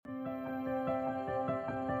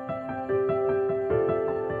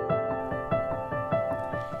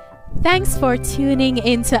Thanks for tuning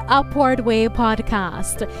into Upward Way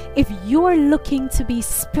podcast. If you're looking to be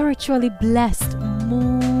spiritually blessed,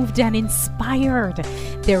 moved, and inspired,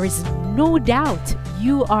 there is no doubt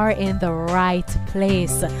you are in the right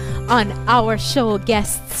place. On our show,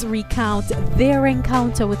 guests recount their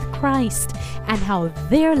encounter with Christ and how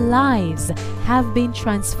their lives have been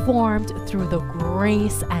transformed through the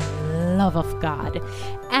grace and love of God.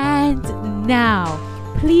 And now,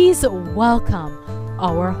 please welcome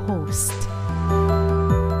our host.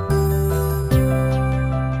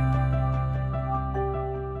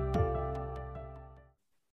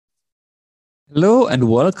 Hello and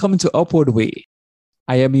welcome to Upward Way.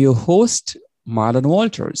 I am your host, Marlon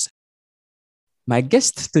Walters. My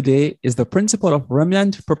guest today is the principal of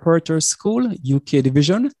Remnant Preparatory School, UK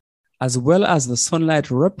Division, as well as the Sunlight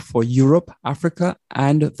Rep for Europe, Africa,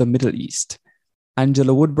 and the Middle East.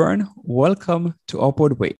 Angela Woodburn, welcome to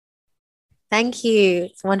Upward Way. Thank you.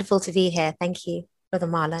 It's wonderful to be here. Thank you, Brother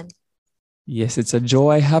Marlon. Yes, it's a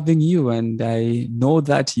joy having you, and I know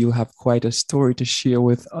that you have quite a story to share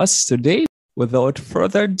with us today. Without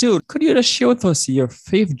further ado, could you just share with us your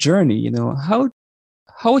faith journey?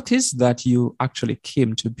 How it is that you actually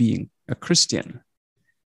came to being a Christian?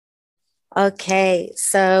 Okay,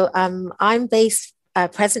 so I'm based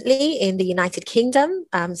presently in the United Kingdom,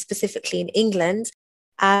 specifically in England.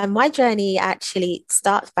 My journey actually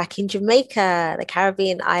starts back in Jamaica, the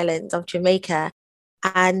Caribbean island of Jamaica.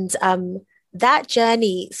 And that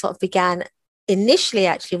journey sort of began initially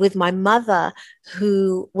actually with my mother,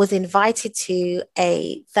 who was invited to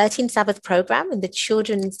a 13 Sabbath program in the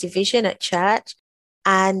children's division at church.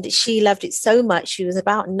 And she loved it so much. She was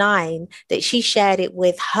about 9 that she shared it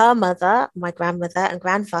with her mother, my grandmother and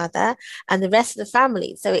grandfather, and the rest of the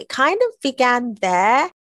family. So it kind of began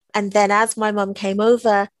there. And then as my mum came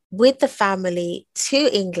over with the family to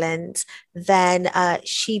England, then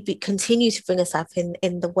she continued to bring us up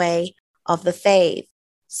in the way of the faith.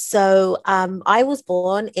 So I was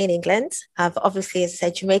born in England, obviously, as I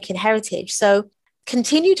said, Jamaican heritage. So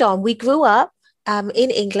continued on. We grew up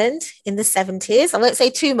in England in the 70s. I won't say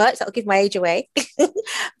too much, that'll give my age away.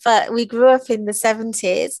 But we grew up in the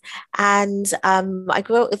 70s. And I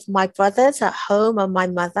grew up with my brothers at home and my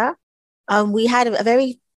mother. We had a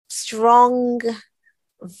very strong,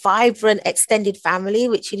 vibrant, extended family,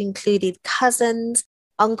 which included cousins,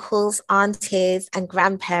 uncles, aunties, and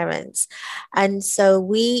grandparents. And so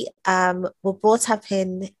we were brought up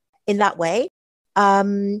in that way.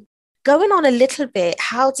 Going on a little bit,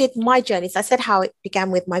 how did my journey? So I said how it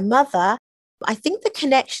began with my mother. I think the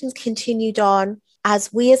connections continued on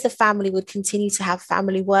as we as a family would continue to have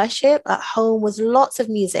family worship. At home was lots of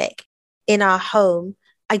music in our home.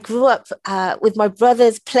 I grew up with my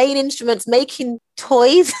brothers playing instruments, making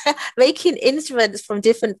toys, making instruments from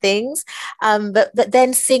different things, but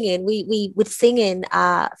then singing. We would sing in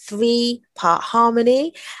 3-part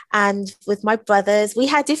harmony. And with my brothers, we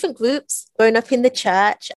had different groups growing up in the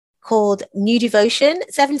church called New Devotion,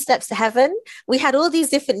 7 Steps to Heaven. We had all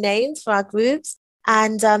these different names for our groups.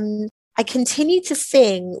 And I continued to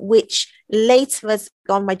sing, which later as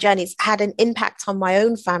on my journeys had an impact on my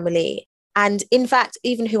own family. And in fact,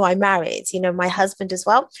 even who I married, my husband as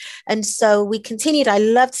well. And so we continued. I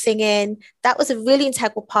loved singing. That was a really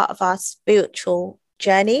integral part of our spiritual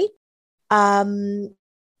journey. Grew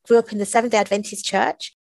up in the Seventh-day Adventist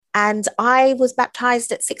church, and I was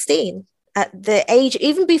baptized at 16. At the age,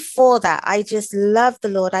 even before that, I just loved the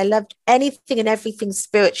Lord. I loved anything and everything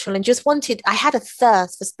spiritual and I had a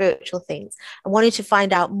thirst for spiritual things. I wanted to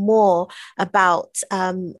find out more about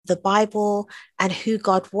the Bible and who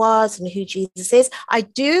God was and who Jesus is. I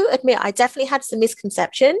do admit I definitely had some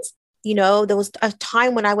misconceptions. There was a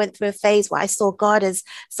time when I went through a phase where I saw God as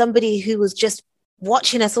somebody who was just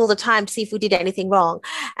watching us all the time to see if we did anything wrong.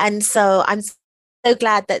 And so I'm so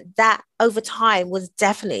glad that over time was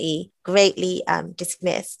definitely greatly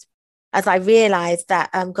dismissed as I realized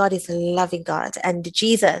that God is a loving God and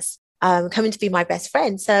Jesus coming to be my best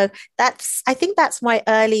friend. So I think that's my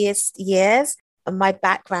earliest years and my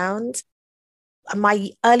background.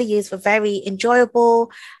 My early years were very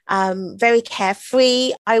enjoyable, very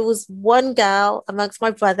carefree. I was one girl amongst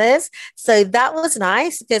my brothers. So that was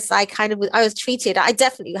nice because I was treated, I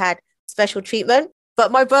definitely had special treatment. But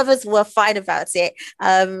my brothers were fine about it.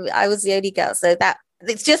 I was the only girl. So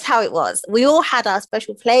it's just how it was. We all had our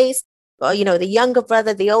special place. Well, the younger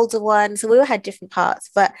brother, the older one. So we all had different parts.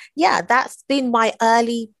 But yeah, that's been my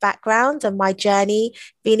early background and my journey,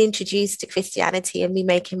 being introduced to Christianity and me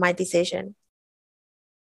making my decision.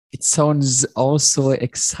 It sounds also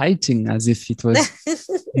exciting, as if it was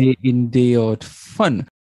day in, day out fun.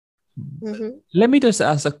 Mm-hmm. Let me just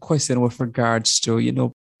ask a question with regards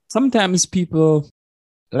to, Sometimes people,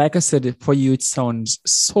 like I said, for you, it sounds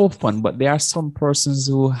so fun, but there are some persons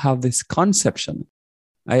who have this conception.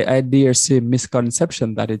 I dare say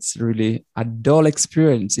misconception that it's really a dull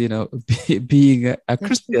experience, being a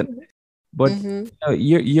Christian. But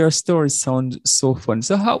your story sounds so fun.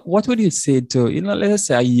 So what would you say to, let's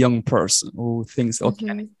say a young person who thinks, okay,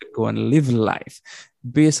 I need to go and live life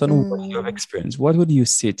based on what you have experienced? What would you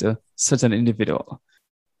say to such an individual?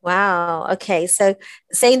 Wow. Okay. So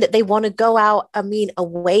saying that they want to go out,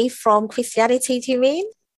 away from Christianity, do you mean?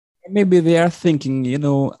 Maybe they are thinking,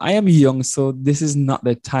 I am young, so this is not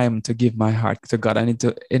the time to give my heart to God. I need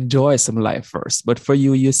to enjoy some life first. But for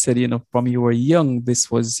you, you said, from you were young, this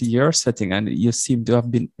was your setting and you seem to have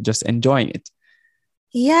been just enjoying it.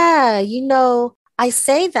 Yeah, I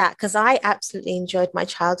say that because I absolutely enjoyed my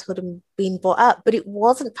childhood and being brought up, but it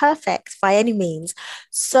wasn't perfect by any means.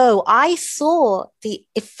 So I saw the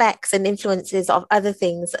effects and influences of other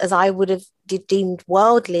things as I would have deemed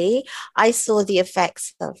worldly. I saw the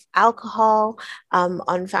effects of alcohol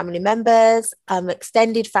on family members,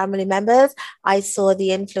 extended family members. I saw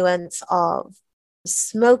the influence of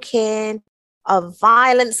smoking, of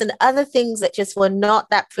violence, and other things that just were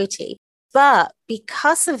not that pretty. But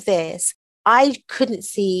because of this, I couldn't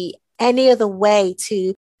see any other way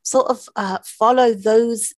to sort of follow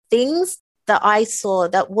those things that I saw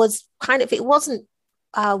that was kind of, it wasn't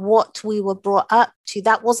what we were brought up to.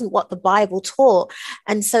 That wasn't what the Bible taught.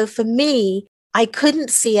 And so for me, I couldn't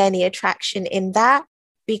see any attraction in that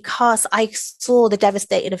because I saw the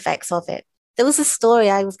devastating effects of it. There was a story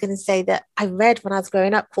I was going to say that I read when I was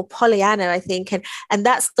growing up called Pollyanna, I think. And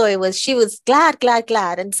that story was she was glad, glad,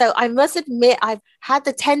 glad. And so I must admit, I've had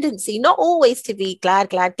the tendency not always to be glad,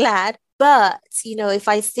 glad, glad. But, if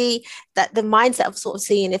I see that the mindset of sort of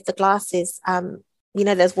seeing if the glass is,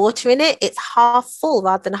 there's water in it, it's half full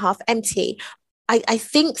rather than half empty. I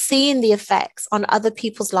think seeing the effects on other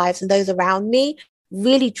people's lives and those around me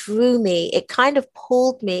really drew me. It kind of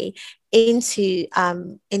pulled me into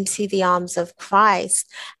the arms of Christ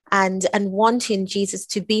and wanting Jesus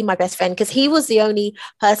to be my best friend, because he was the only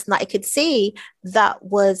person that I could see that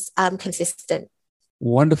was consistent.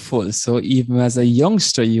 Wonderful. So even as a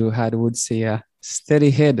youngster, you had, would say, a steady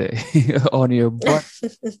head on your butt.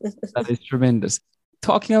 That is tremendous.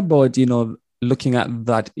 Talking about, looking at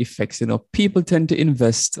that effects, people tend to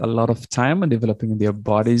invest a lot of time in developing their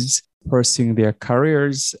bodies, pursuing their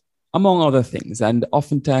careers, among other things. And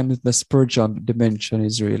oftentimes the spiritual dimension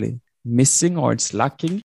is really missing or it's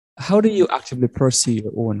lacking. How do you actively pursue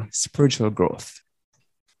your own spiritual growth?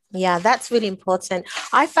 Yeah, that's really important.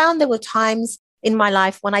 I found there were times in my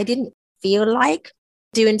life when I didn't feel like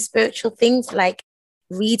doing spiritual things like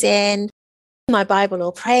reading my Bible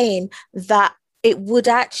or praying, that it would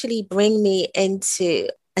actually bring me into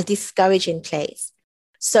a discouraging place.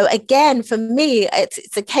 So again, for me,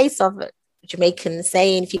 it's a case of Jamaican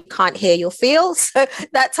saying, if you can't hear, you'll feel. So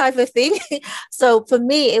that type of thing. So for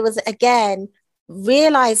me, it was, again,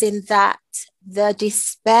 realizing that the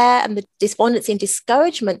despair and the despondency and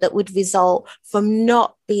discouragement that would result from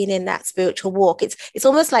not being in that spiritual walk. It's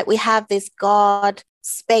almost like we have this God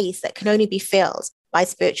space that can only be filled by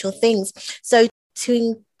spiritual things. So to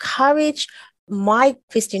encourage my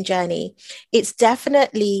Christian journey, it's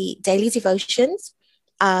definitely daily devotions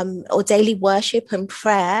or daily worship and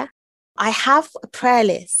prayer. I have a prayer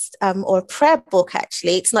list or a prayer book,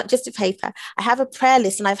 actually. It's not just a paper. I have a prayer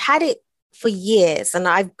list and I've had it for years, and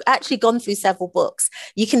I've actually gone through several books.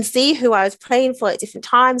 You can see who I was praying for at different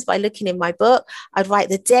times by looking in my book. I'd write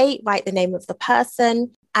the date, write the name of the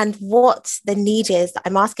person and what the need is that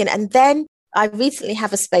I'm asking. And then I recently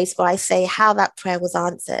have a space where I say how that prayer was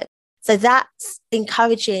answered. So that's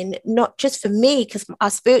encouraging, not just for me, because our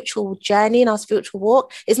spiritual journey and our spiritual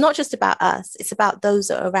walk is not just about us. It's about those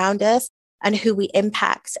that are around us and who we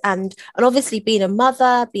impact. And obviously being a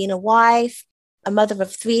mother, being a wife, a mother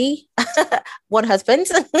of 3, one husband.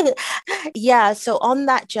 Yeah. So on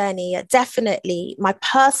that journey, definitely my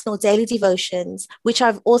personal daily devotions, which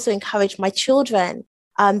I've also encouraged my children.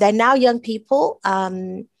 They're now young people,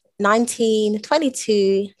 19,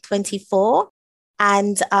 22, 24.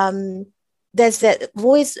 And I've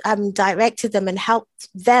always directed them and helped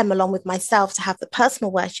them along with myself to have the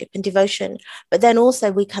personal worship and devotion. But then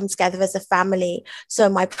also we come together as a family. So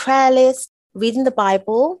my prayer list, reading the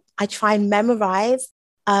Bible, I try and memorize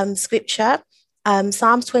scripture.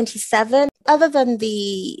 Psalms 27, other than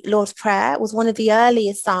the Lord's Prayer, was one of the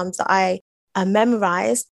earliest Psalms that I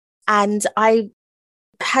memorized. And I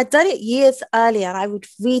had done it years earlier, and I would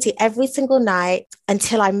read it every single night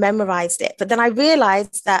until I memorized it. But then I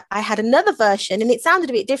realized that I had another version and it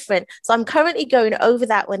sounded a bit different. So I'm currently going over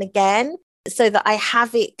that one again so that I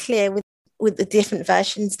have it clear with the different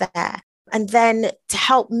versions there. And then to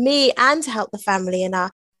help me and to help the family in our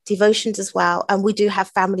devotions as well. And we do have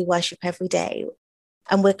family worship every day.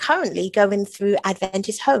 And we're currently going through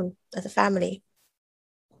Adventist Home as a family.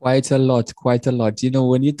 Quite a lot, quite a lot.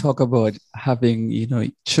 When you talk about having,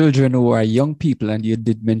 children who are young people, and you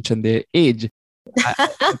did mention their age,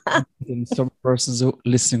 and some persons who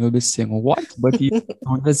listening will be saying, what? But you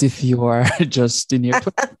sound as if you are just in your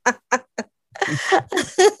 20s.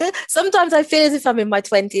 Sometimes I feel as if I'm in my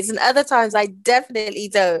 20s, and other times I definitely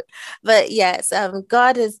don't. But yes,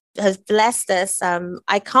 God has blessed us.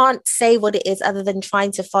 I can't say what it is other than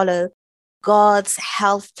trying to follow God's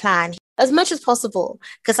health plan as much as possible,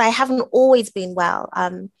 because I haven't always been well.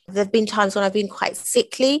 There have been times when I've been quite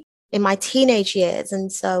sickly in my teenage years.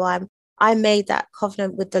 And so I made that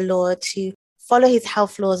covenant with the Lord to follow his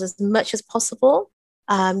health laws as much as possible.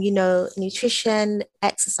 Nutrition,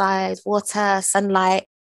 exercise, water, sunlight,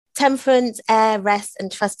 temperance, air, rest,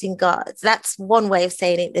 and trusting God. That's one way of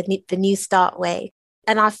saying it, the New Start way.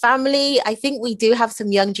 And our family, I think we do have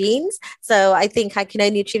some young genes. So I think I can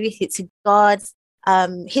only attribute it to God's,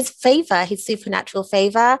 his favor, his supernatural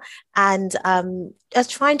favor, and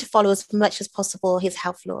just trying to follow as much as possible his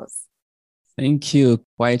health laws. Thank you.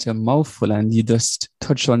 Quite a mouthful. And you just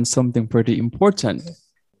touched on something pretty important.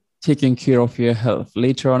 Taking care of your health.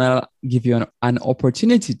 Later on, I'll give you an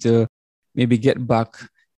opportunity to maybe get back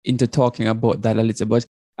into talking about that a little bit.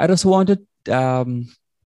 I just want to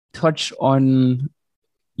touch on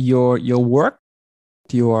your work.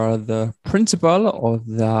 You are the principal of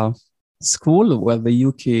the school, the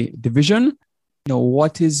UK division.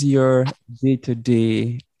 What is your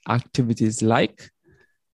day-to-day activities like?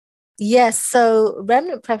 Yes, so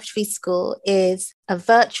Remnant Preparatory School is a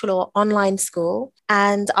virtual or online school,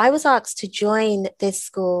 and I was asked to join this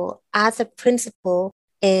school as a principal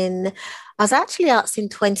I was actually asked in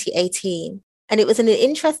 2018, and it was an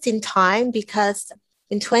interesting time because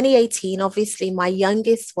in 2018, obviously my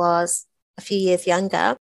youngest was a few years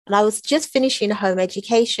younger, and I was just finishing home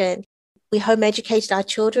education. We home educated our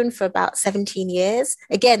children for about 17 years.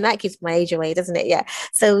 Again, that gives my age away, doesn't it? Yeah.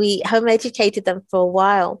 So we home educated them for a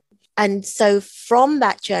while. And so from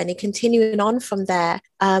that journey, continuing on from there,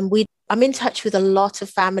 I'm in touch with a lot of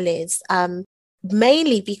families,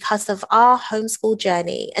 mainly because of our homeschool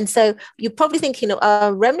journey. And so you're probably thinking,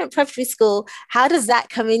 Remnant Preparatory School, how does that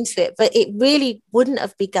come into it? But it really wouldn't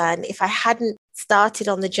have begun if I hadn't started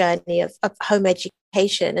on the journey of home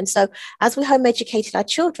education. And so as we home educated our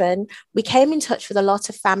children, we came in touch with a lot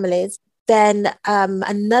of families. Then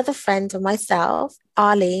another friend of myself,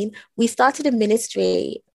 Arlene, we started a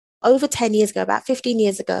ministry over 10 years ago, about 15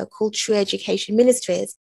 years ago, called True Education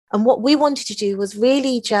Ministries. And what we wanted to do was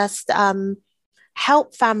really just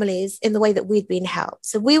help families in the way that we'd been helped.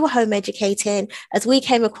 So we were home educating as we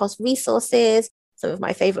came across resources, some of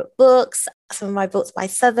my favorite books, some of my books by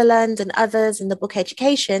Sutherland and others in the book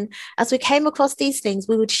Education. As we came across these things,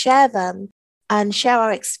 we would share them and share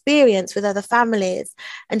our experience with other families.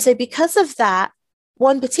 And so because of that,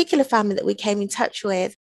 one particular family that we came in touch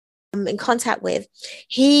with, in contact with,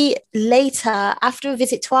 he later, after a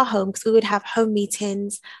visit to our home, because we would have home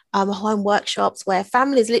meetings, home workshops where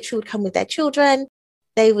families literally would come with their children.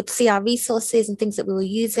 They would see our resources and things that we were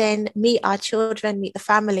using, meet our children, meet the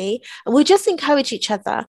family, and we just encourage each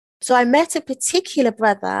other. So I met a particular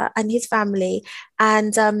brother and his family,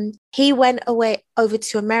 and he went away over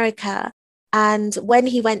to America. And when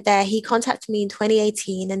he went there, he contacted me in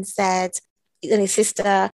 2018 and said, and his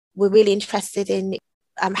sister, we're really interested in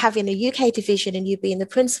having a UK division and you being the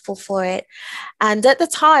principal for it. And at the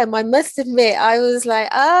time, I must admit, I was like,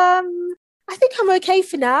 I think I'm okay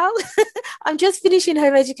for now. I'm just finishing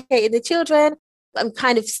home educating the children. I'm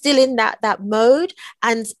kind of still in that mode.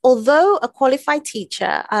 And although a qualified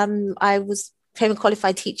teacher, I became a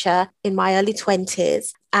qualified teacher in my early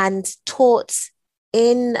 20s and taught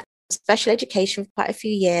in special education for quite a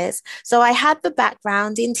few years. So I had the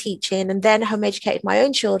background in teaching and then home educated my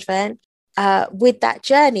own children. With that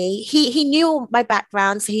journey, he knew my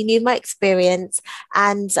background, so he knew my experience,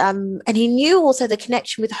 and he knew also the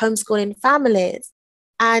connection with homeschooling families.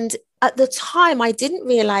 And at the time, I didn't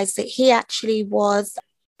realize that he actually was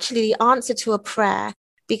the answer to a prayer,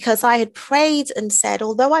 because I had prayed and said,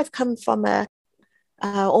 although I've come from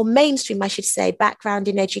or mainstream, I should say, background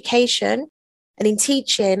in education and in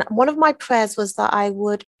teaching, one of my prayers was that I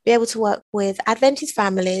would be able to work with Adventist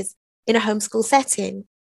families in a homeschool setting.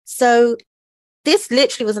 So this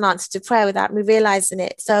literally was an answer to prayer without me realizing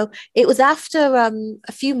it. So it was after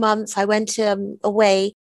a few months, I went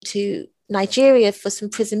away to Nigeria for some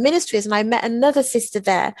prison ministries. And I met another sister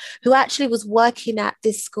there who actually was working at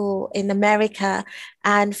this school in America.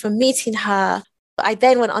 And from meeting her, I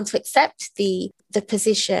then went on to accept the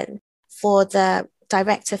position for the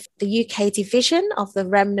director of the UK division of the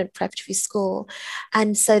Remnant Preparatory School.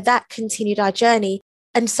 And so that continued our journey.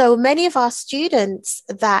 And so many of our students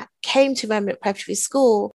that came to Remnant Preparatory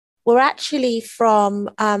School were actually from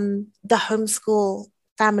the homeschool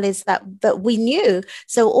families that we knew.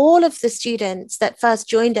 So all of the students that first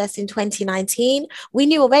joined us in 2019, we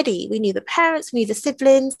knew already. We knew the parents, we knew the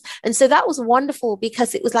siblings. And so that was wonderful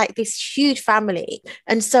because it was like this huge family.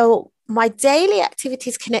 And so my daily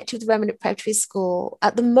activities connected with the Remnant Preparatory School,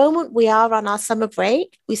 at the moment we are on our summer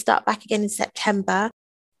break. We start back again in September.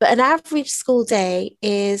 But an average school day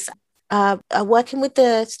is working with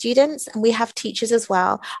the students, and we have teachers as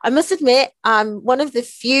well. I must admit, I'm one of the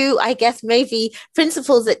few, I guess, maybe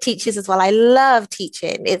principals that teaches as well. I love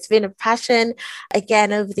teaching. It's been a passion,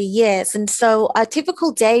 again, over the years. And so a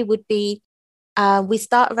typical day would be, we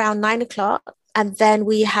start around 9 o'clock, and then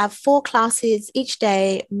we have 4 classes each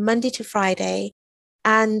day, Monday to Friday.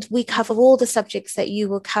 And we cover all the subjects that you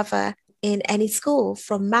will cover in any school,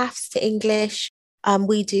 from maths to English.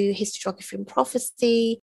 We do history, geography, and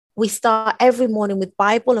prophecy. We start every morning with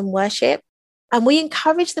Bible and worship. And we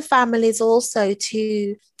encourage the families also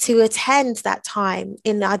to attend that time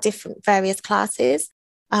in our different various classes.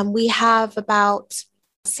 We have about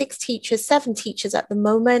 7 teachers at the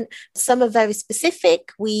moment. Some are very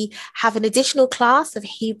specific. We have an additional class of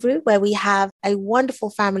Hebrew where we have a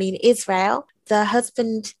wonderful family in Israel. The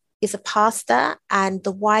husband is a pastor, and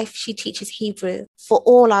the wife, she teaches Hebrew for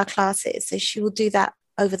all our classes. So she will do that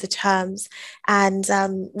over the terms. And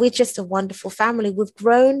we're just a wonderful family. We've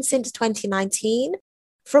grown since 2019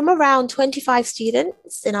 from around 25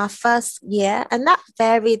 students in our first year, and that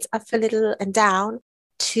varied up a little and down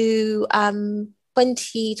to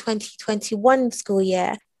 2020-2021 school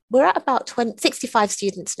year. We're at about 65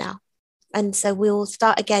 students now. And so we'll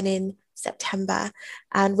start again in September,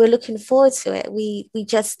 and we're looking forward to it. We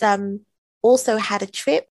just also had a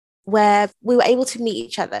trip where we were able to meet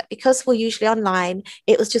each other. Because we're usually online,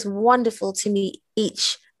 it was just wonderful to meet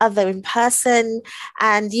each other in person.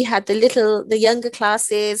 And you had the younger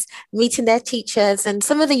classes meeting their teachers, and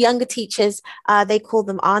some of the younger teachers, they call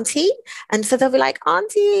them auntie. And so they'll be like,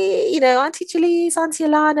 auntie, Auntie Jalise, Auntie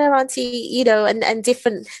Alana, auntie, and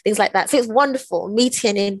different things like that. So it's wonderful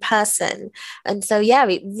meeting in person. And so, yeah,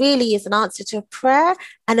 it really is an answer to a prayer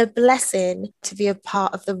and a blessing to be a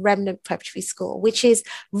part of the Remnant Preparatory School, which is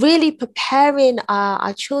really preparing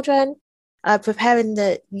our children, preparing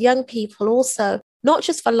the young people also, not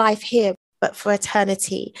just for life here, but for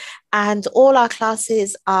eternity. And all our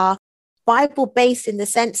classes are Bible-based in the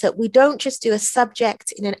sense that we don't just do a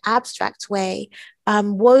subject in an abstract way.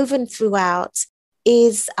 Woven throughout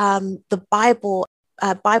is the Bible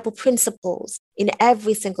principles in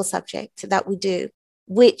every single subject that we do,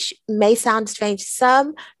 which may sound strange to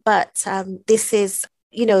some, but this is,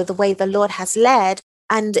 the way the Lord has led.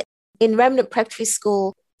 And in Remnant Preparatory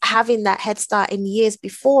School, having that head start in years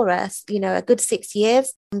before us, a good 6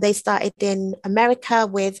 years. They started in America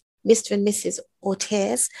with Mr. and Mrs.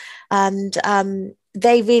 Ortiz, and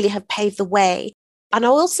they really have paved the way. And I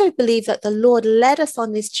also believe that the Lord led us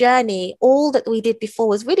on this journey. All that we did before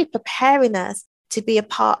was really preparing us to be a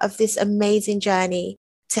part of this amazing journey,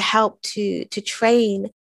 to help to train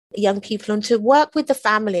young people and to work with the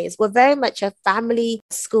families. We're very much a family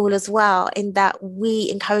school as well, in that we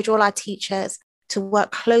encourage all our teachers to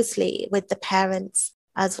work closely with the parents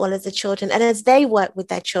as well as the children, and as they work with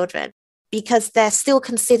their children, because they're still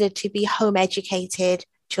considered to be home educated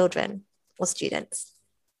children or students.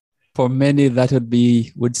 For many, that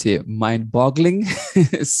would say mind-boggling.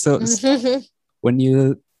 So when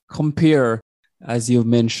you compare, as you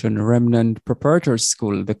mentioned, Remnant Preparatory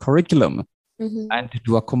School, the curriculum, and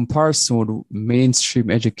do a comparison with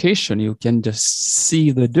mainstream education, you can just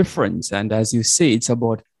see the difference. And as you say, it's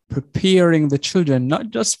about preparing the children, not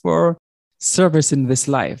just for service in this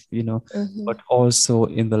life, but also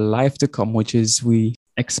in the life to come, which is we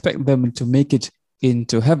expect them to make it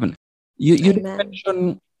into heaven. You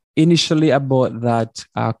mentioned initially about that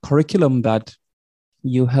curriculum that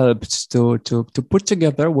you helped to put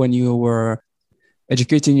together when you were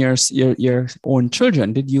educating your own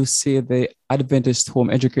children. Did you say the Adventist Home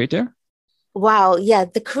Educator? Wow, yeah.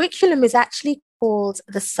 The curriculum is actually called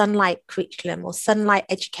the Sunlight Curriculum, or Sunlight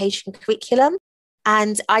Education Curriculum.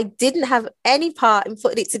 And I didn't have any part in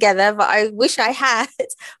putting it together, but I wish I had.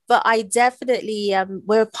 But I definitely,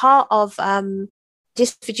 we're a part of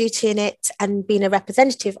distributing it and being a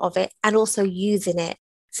representative of it, and also using it.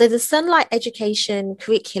 So the Sunlight Education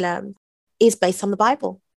Curriculum is based on the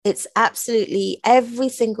Bible. It's absolutely every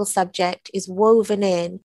single subject is woven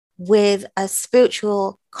in with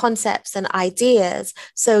spiritual concepts and ideas.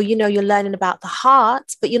 So, you're learning about the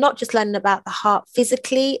heart, but you're not just learning about the heart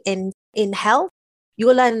physically in health,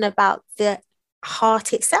 you're learning about the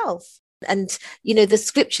heart itself and, the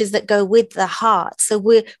scriptures that go with the heart. So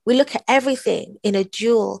we look at everything in a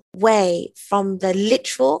dual way, from the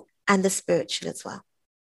literal and the spiritual as well.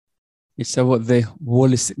 It's about the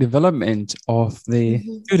holistic development of the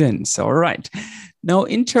students. All right. Now,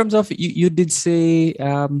 in terms of, you did say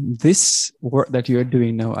this work that you're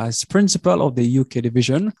doing now as principal of the UK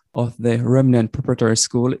division of the Remnant Preparatory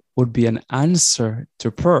School would be an answer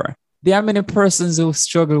to prayer. There are many persons who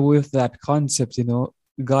struggle with that concept,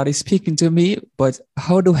 God is speaking to me, but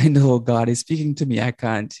how do I know God is speaking to me? I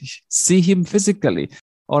can't see him physically,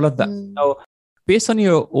 all of that. Now, based on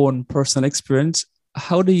your own personal experience,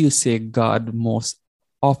 how do you say God most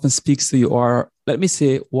often speaks to you? Or let me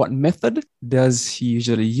say, what method does he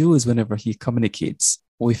usually use whenever he communicates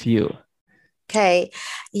with you? Okay.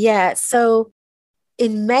 Yeah. So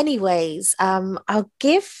in many ways, I'll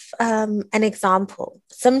give an example.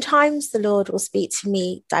 Sometimes the Lord will speak to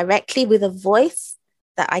me directly with a voice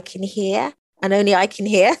that I can hear and only I can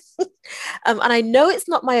hear. And I know it's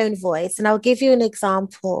not my own voice. And I'll give you an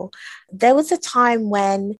example. There was a time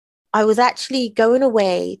when I was actually going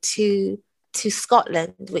away to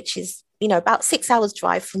Scotland, which is, about 6 hours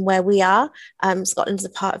drive from where we are. Scotland's a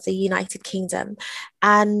part of the United Kingdom.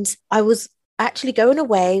 And I was actually going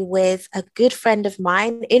away with a good friend of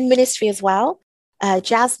mine in ministry as well,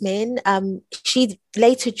 Jasmine. She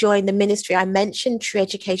later joined the ministry I mentioned, True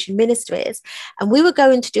Education Ministries. And we were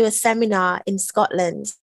going to do a seminar in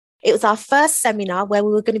Scotland. It was our first seminar where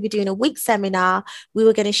we were going to be doing a week seminar. We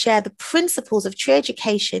were going to share the principles of true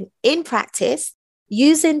education in practice,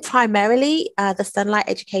 using primarily the Sunlight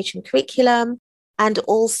Education curriculum and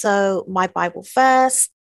also My Bible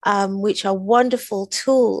First, which are wonderful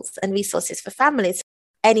tools and resources for families.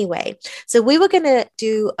 Anyway, so we were going to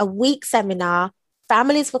do a week seminar.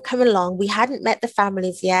 Families were coming along. We hadn't met the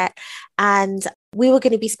families yet. And we were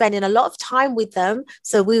going to be spending a lot of time with them.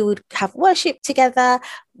 So we would have worship together.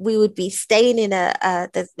 We would be staying in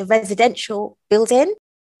the residential building.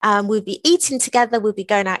 We'd be eating together. We'd be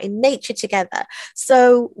going out in nature together.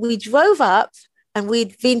 So we drove up and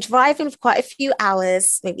we'd been driving for quite a few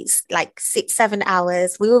hours, maybe like 6-7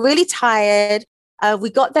 hours. We were really tired. We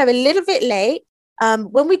got there a little bit late.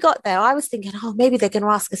 When we got there, I was thinking, maybe they're going to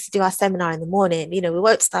ask us to do our seminar in the morning. We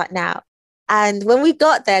won't start now. And when we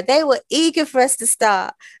got there, they were eager for us to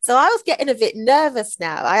start. So I was getting a bit nervous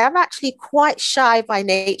now. I am actually quite shy by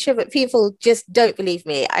nature, but people just don't believe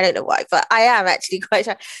me. I don't know why, but I am actually quite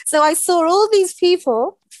shy. So I saw all these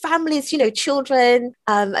people, families, children.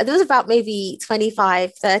 There was about maybe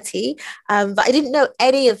 25, 30, but I didn't know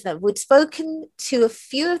any of them. We'd spoken to a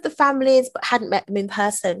few of the families, but hadn't met them in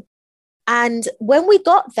person. And when we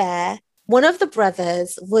got there, one of the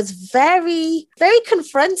brothers was very, very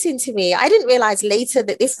confronting to me. I didn't realize later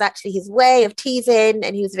that this was actually his way of teasing,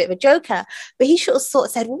 and he was a bit of a joker. But he sort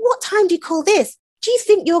of said, well, what time do you call this? Do you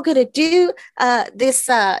think you're going to do this,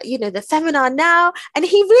 the seminar now? And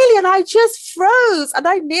I just froze and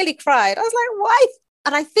I nearly cried. I was like, why?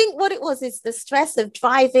 And I think what it was is the stress of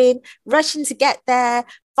driving, rushing to get there,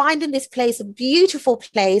 finding this place, a beautiful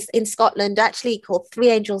place in Scotland, actually called Three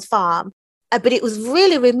Angels Farm. But it was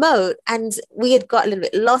really remote and we had got a little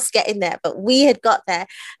bit lost getting there, but we had got there.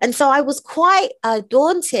 And so I was quite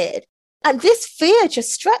daunted. And this fear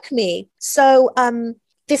just struck me. So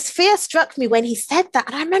this fear struck me when he said that.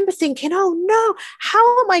 And I remember thinking, oh no,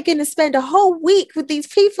 how am I going to spend a whole week with these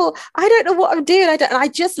people? I don't know what I'm doing. And I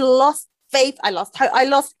just lost faith. I lost hope. I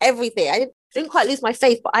lost everything. I didn't quite lose my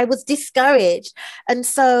faith, but I was discouraged. And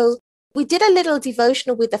so we did a little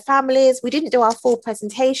devotional with the families. We didn't do our full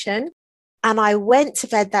presentation. And I went to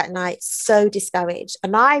bed that night so discouraged.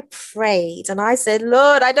 And I prayed and I said,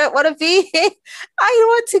 Lord, I don't want to be here. I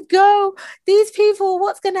want to go. These people,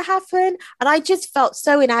 what's going to happen? And I just felt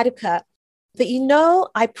so inadequate. But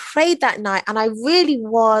I prayed that night and I really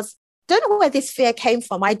don't know where this fear came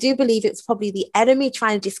from. I do believe it was probably the enemy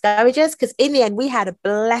trying to discourage us, because in the end, we had a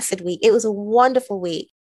blessed week. It was a wonderful week.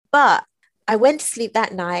 But I went to sleep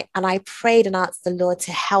that night and I prayed and asked the Lord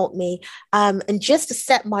to help me and just to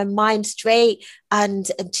set my mind straight and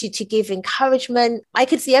to give encouragement. I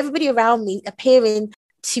could see everybody around me appearing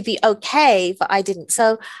to be okay, but I didn't.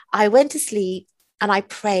 So I went to sleep and I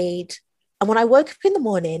prayed. And when I woke up in the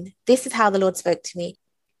morning, this is how the Lord spoke to me.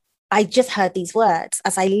 I just heard these words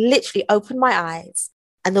as I literally opened my eyes.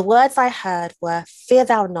 And the words I heard were, fear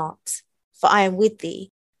thou not, for I am with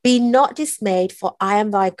thee. Be not dismayed, for I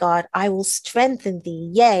am thy God. I will strengthen thee.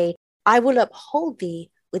 Yea, I will uphold thee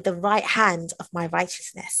with the right hand of my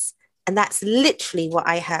righteousness. And that's literally what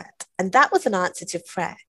I heard. And that was an answer to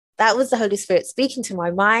prayer. That was the Holy Spirit speaking to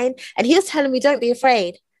my mind. And he was telling me, don't be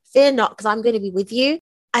afraid. Fear not, because I'm going to be with you.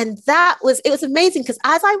 And it was amazing, because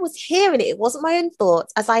as I was hearing it, it wasn't my own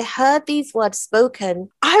thoughts. As I heard these words spoken,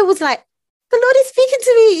 I was like, the Lord is speaking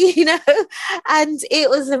to me, and it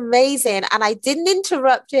was amazing. And I didn't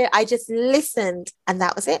interrupt it. I just listened, and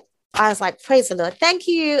that was it. I was like, praise the Lord. Thank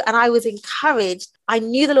you. And I was encouraged. I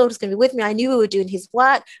knew the Lord was going to be with me. I knew we were doing his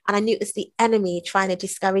work, and I knew it was the enemy trying to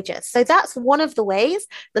discourage us. So that's one of the ways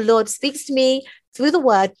the Lord speaks to me through the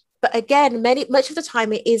word. But again, much of the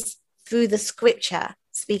time it is through the scripture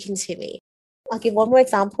speaking to me. I'll give one more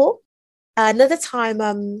example. Another time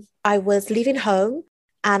I was leaving home,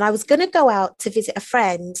 and I was going to go out to visit a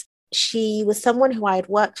friend. She was someone who I had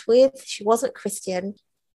worked with. She wasn't Christian,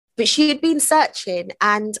 but she had been searching.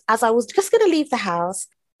 And as I was just going to leave the house,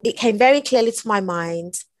 it came very clearly to my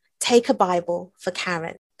mind, take a Bible for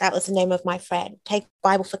Karen. That was the name of my friend. Take a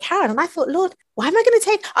Bible for Karen. And I thought, Lord, why am I going to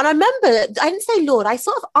take? And I remember, I didn't say Lord, I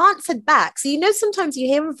sort of answered back. So, sometimes you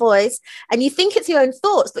hear a voice and you think it's your own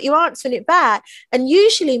thoughts, but you're answering it back. And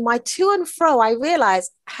usually my to and fro, I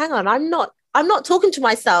realized, hang on, I'm not talking to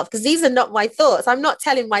myself, because these are not my thoughts. I'm not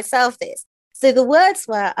telling myself this. So the words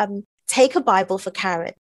were, take a Bible for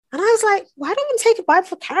Karen. And I was like, why don't I take a Bible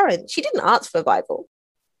for Karen? She didn't ask for a Bible.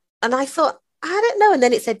 And I thought, I don't know. And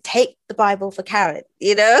then it said, take the Bible for Karen.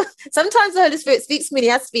 Sometimes the Holy Spirit speaks to me and he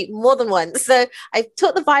has to speak more than once. So I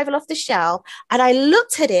took the Bible off the shelf and I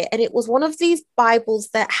looked at it, and it was one of these Bibles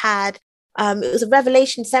that had, it was a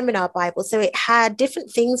Revelation Seminar Bible. So it had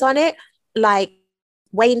different things on it, like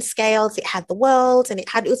weighing scales. It had the world, and it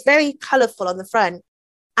was very colorful on the front.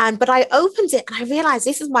 But I opened it and I realized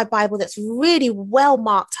this is my Bible that's really well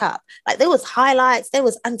marked up. Like there was highlights, there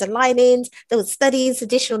was underlinings, there was studies,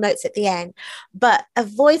 additional notes at the end. But a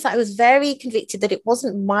voice, I was very convicted that it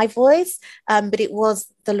wasn't my voice, but it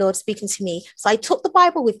was the Lord speaking to me. So I took the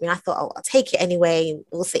Bible with me. I thought, I'll take it anyway.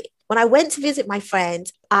 We'll see. When I went to visit my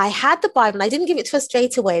friend, I had the Bible, and I didn't give it to her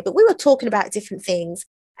straight away, but we were talking about different things.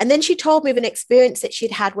 And then she told me of an experience that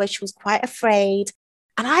she'd had where she was quite afraid.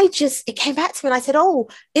 And it came back to me, and I said, oh,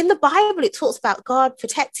 in the Bible, it talks about God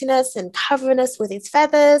protecting us and covering us with his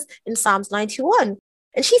feathers in Psalms 91.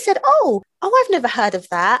 And she said, oh, I've never heard of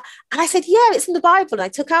that. And I said, yeah, it's in the Bible. And I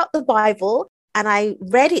took out the Bible and I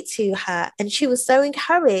read it to her, and she was so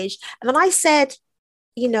encouraged. And then I said,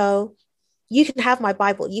 you can have my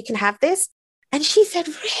Bible. You can have this. And she said,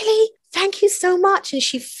 really? Thank you so much. And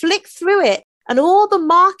she flicked through it, and all the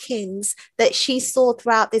markings that she saw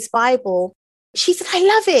throughout this Bible, she said, I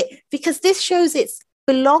love it, because this shows it's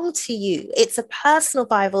belong to you. It's a personal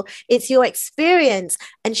Bible. It's your experience.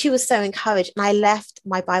 And she was so encouraged. And I left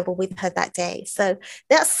my Bible with her that day. So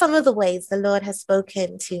that's some of the ways the Lord has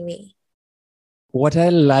spoken to me. What I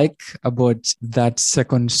like about that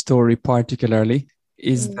second story particularly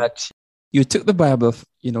is that you took the Bible,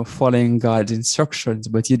 following God's instructions,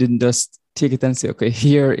 but you didn't just take it and say, okay,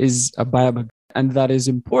 here is a Bible. And that is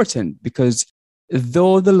important, because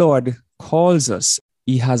though the Lord calls us,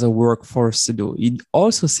 he has a work for us to do. He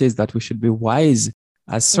also says that we should be wise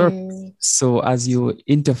as serpents. So as you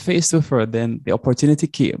interfaced with her, then the opportunity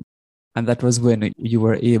came. And that was when you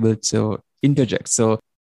were able to interject. So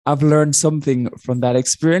I've learned something from that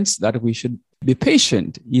experience, that we should be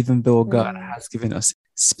patient, even though God has given us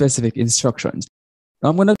specific instructions. Now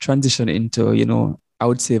I'm going to transition into, I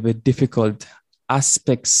would say, the difficult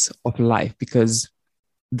aspects of life, because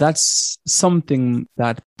that's something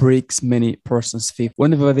that breaks many persons' faith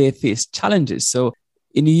whenever they face challenges. So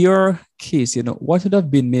in your case, what would have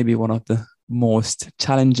been maybe one of the most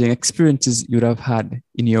challenging experiences you'd have had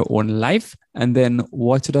in your own life? And then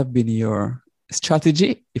what would have been your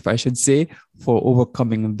strategy, if I should say, for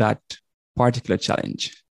overcoming that particular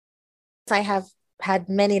challenge? I have had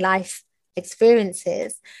many life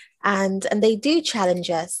experiences, and they do challenge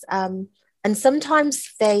us. And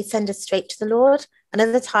sometimes they send us straight to the Lord. And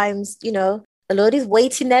other times, the Lord is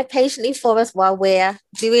waiting there patiently for us while we're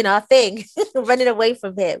doing our thing, running away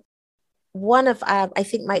from him. One of, I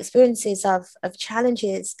think, my experiences of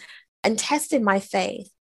challenges and testing my faith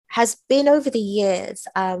has been over the years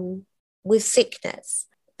with sickness.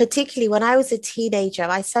 Particularly when I was a teenager,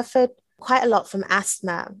 I suffered quite a lot from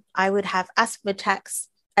asthma. I would have asthma attacks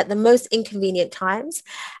at the most inconvenient times,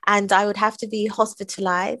 and I would have to be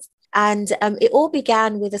hospitalized. And it all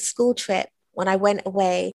began with a school trip when I went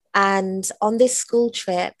away. And on this school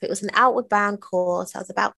trip, it was an outward bound course. I was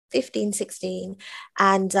about 15, 16.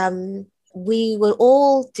 And we were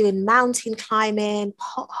all doing mountain climbing,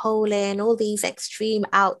 potholing, all these extreme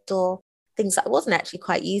outdoor things that I wasn't actually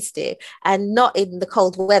quite used to, and not in the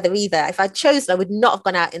cold weather either. If I'd chosen, I would not have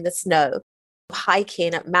gone out in the snow,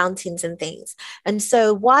 hiking at mountains and things. And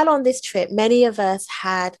so while on this trip, many of us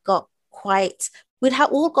had got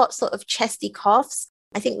all got sort of chesty coughs.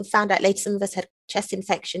 I think we found out later some of us had chest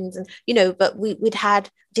infections and, but we'd had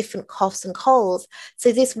different coughs and colds.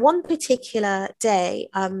 So this one particular day,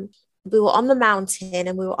 we were on the mountain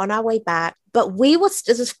and we were on our way back, but there's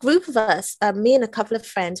this group of us, me and a couple of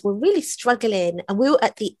friends, were really struggling, and we were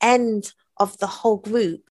at the end of the whole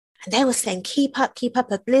group. And they were saying, keep up,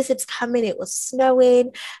 a blizzard's coming. It was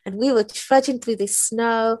snowing and we were trudging through this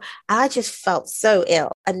snow. I just felt so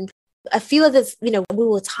ill. And a few others, we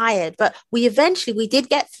were tired, but we did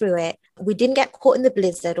get through it. We didn't get caught in the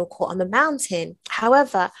blizzard or caught on the mountain.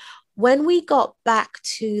 However, when we got back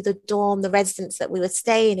to the dorm, the residence that we were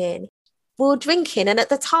staying in, we were drinking. And at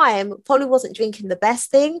the time, probably wasn't drinking the best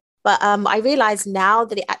thing, but I realize now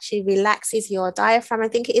that it actually relaxes your diaphragm. I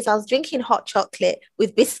think it is. I was drinking hot chocolate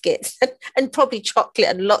with biscuits and probably chocolate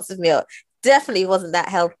and lots of milk. Definitely wasn't that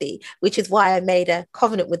healthy, which is why I made a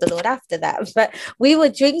covenant with the Lord after that. But we were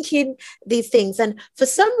drinking these things. And for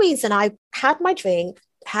some reason, I had my drink,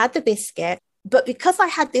 had the biscuit, but because I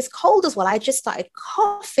had this cold as well, I just started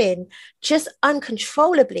coughing just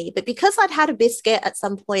uncontrollably. But because I'd had a biscuit at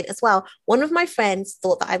some point as well, one of my friends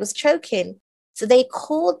thought that I was choking. So they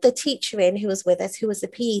called the teacher in who was with us, who was the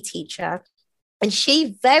PE teacher. And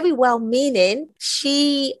she, very well meaning,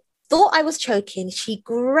 she thought I was choking. She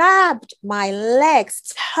grabbed my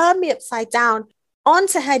legs, turned me upside down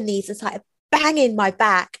onto her knees and started banging my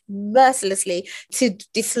back mercilessly to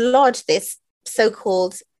dislodge this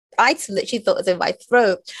so-called item that she thought was in my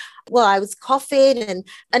throat. Well, I was coughing and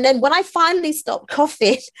then when I finally stopped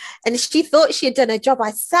coughing and she thought she had done her job,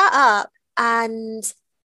 I sat up and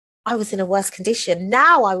I was in a worse condition.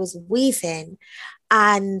 Now I was wheezing,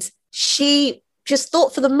 and she just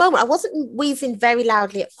thought for the moment, I wasn't wheezing very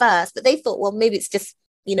loudly at first, but they thought, well, maybe it's just,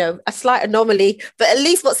 a slight anomaly, but at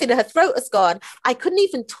least what's in her throat has gone. I couldn't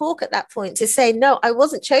even talk at that point to say, no, I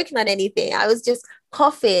wasn't choking on anything. I was just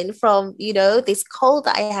coughing from, this cold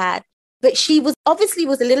that I had. But she was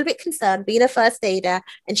a little bit concerned, being a first aider.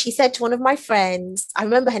 And she said to one of my friends, I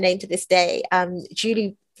remember her name to this day,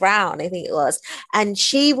 Julie Brown, I think it was. And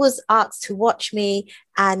she was asked to watch me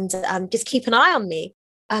and just keep an eye on me.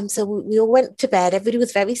 So we all went to bed. Everybody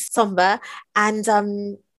was very somber. And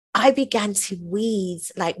I began to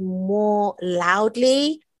wheeze like more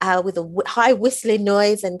loudly with a high whistling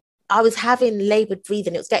noise. And I was having labored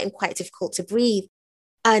breathing. It was getting quite difficult to breathe.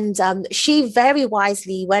 And she very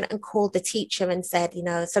wisely went and called the teacher and said,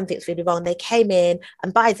 something's really wrong. They came in.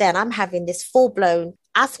 And by then I'm having this full-blown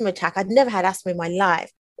asthma attack. I'd never had asthma in my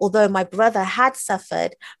life, although my brother had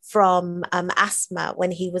suffered from asthma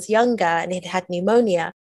when he was younger and he'd had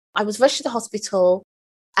pneumonia. I was rushed to the hospital,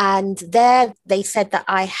 and there they said that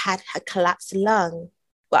I had a collapsed lung.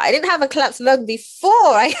 Well, I didn't have a collapsed lung before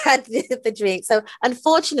I had the drink. So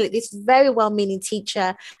unfortunately, this very well-meaning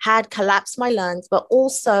teacher had collapsed my lungs, but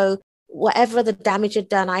also whatever the damage had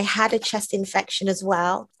done, I had a chest infection as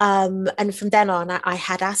well. And from then on, I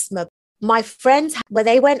had asthma. My friends, when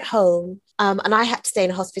they went home, and I had to stay in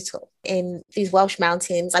a hospital in these Welsh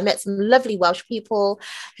mountains. I met some lovely Welsh people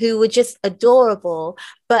who were just adorable.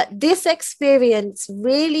 But this experience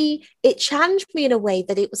really, it challenged me in a way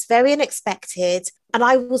that it was very unexpected. And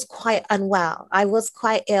I was quite unwell. I was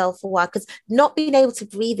quite ill for a while because not being able to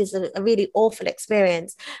breathe is a really awful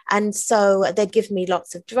experience. And so they'd give me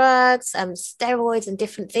lots of drugs, steroids and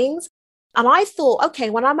different things. And I thought, okay,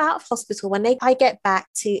 when I'm out of hospital, when I get back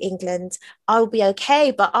to England, I'll be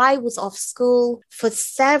okay. But I was off school for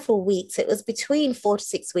several weeks. It was between 4 to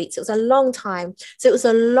 6 weeks. It was a long time. So it was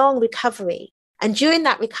a long recovery. And during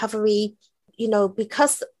that recovery,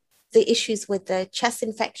 because the issues with the chest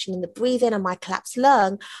infection and the breathing and my collapsed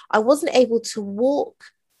lung, I wasn't able to walk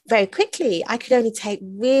very quickly. I could only take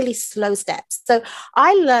really slow steps. So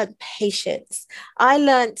I learned patience. I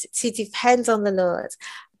learned to depend on the Lord.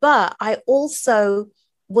 But I also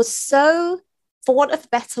was so, for want of a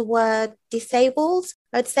better word, disabled,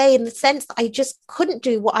 I'd say, in the sense that I just couldn't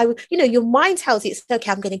do what your mind tells you it's okay,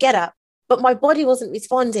 I'm going to get up, but my body wasn't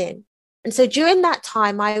responding. And so during that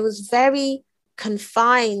time, I was very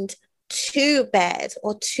confined to bed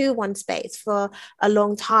or to one space for a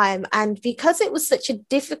long time. And because it was such a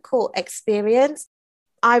difficult experience,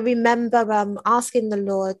 I remember asking the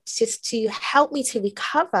Lord just to help me to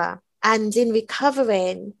recover. And in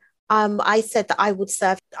recovering, I said that I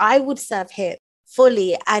would serve him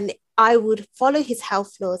fully, and I would follow his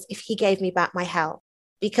health laws if he gave me back my health.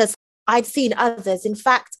 Because I'd seen others. In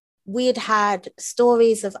fact, we had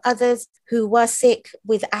stories of others who were sick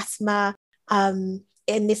with asthma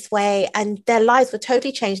in this way, and their lives were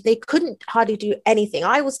totally changed. They couldn't hardly do anything.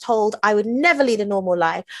 I was told I would never lead a normal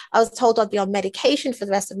life. I was told I'd be on medication for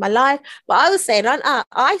the rest of my life. But I was saying,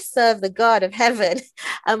 I serve the God of heaven.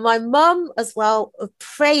 And my mum as well, a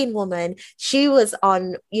praying woman, she was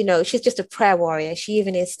on, she's just a prayer warrior. She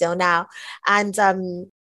even is still now. And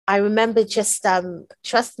I remember just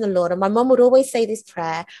trusting the Lord. And my mum would always say this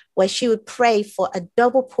prayer where she would pray for a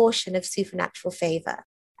double portion of supernatural favor.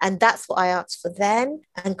 And that's what I asked for then.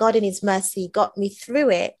 And God in his mercy got me through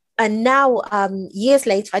it. And now, years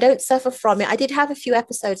later, I don't suffer from it. I did have a few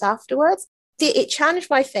episodes afterwards. It challenged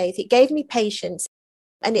my faith. It gave me patience.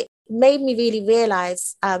 And it made me really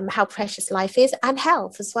realize how precious life is, and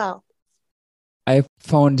health as well. I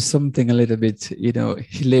found something a little bit,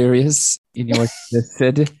 hilarious in what you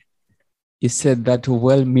said. You said that a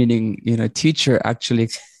well-meaning, teacher actually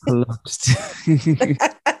collapsed.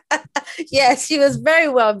 Yes, she was very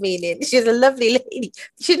well-meaning. She was a lovely lady.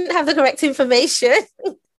 She didn't have the correct information.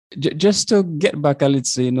 Just to get back a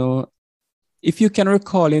little, if you can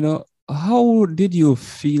recall, how did you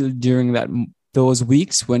feel during those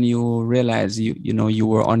weeks when you realized you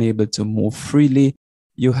were unable to move freely?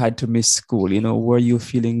 You had to miss school. Were you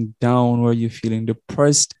feeling down? Were you feeling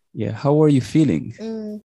depressed? Yeah, how were you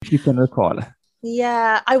feeling? If you can recall.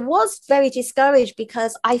 Yeah, I was very discouraged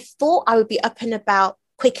because I thought I would be up and about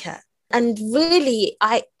quicker. And really,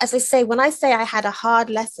 as I say, when I say I had a hard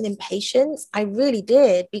lesson in patience, I really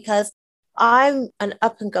did, because I'm an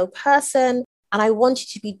up and go person and I wanted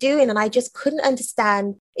to be doing, and I just couldn't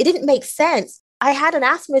understand. It didn't make sense. I had an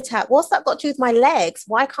asthma attack. What's that got to do with my legs?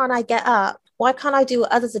 Why can't I get up? Why can't I do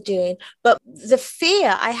what others are doing? But the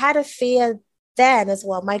fear, I had a fear then as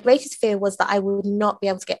well. My greatest fear was that I would not be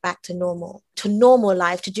able to get back to normal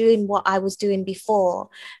life, to doing what I was doing before.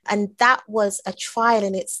 And that was a trial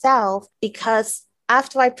in itself, because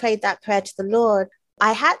after I prayed that prayer to the Lord,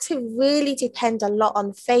 I had to really depend a lot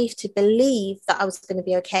on faith to believe that I was going to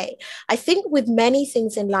be okay. I think with many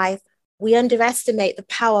things in life, we underestimate the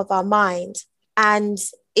power of our mind. And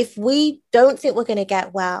if we don't think we're going to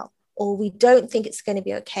get well, or we don't think it's going to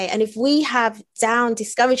be okay, and if we have down,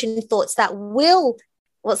 discouraging thoughts that will,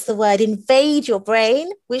 invade your brain,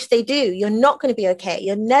 which they do, you're not going to be okay.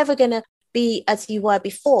 You're never going to be as you were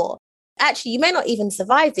before. Actually, you may not even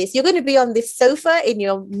survive this. You're going to be on this sofa in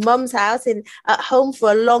your mum's house at home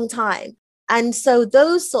for a long time. And so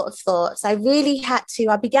those sort of thoughts, I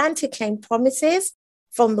began to claim promises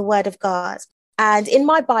from the word of God. And in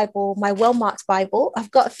my Bible, my well-marked Bible,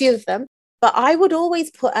 I've got a few of them, but I would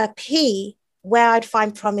always put a P where I'd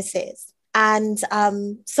find promises. And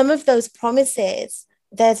some of those promises,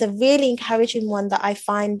 there's a really encouraging one that I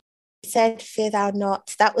find. Said, fear thou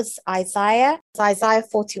not. That was Isaiah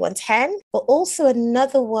 41:10, but also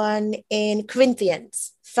another one in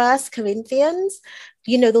Corinthians, 1 Corinthians.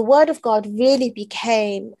 The word of God really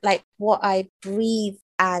became like what I breathe,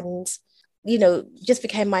 and, just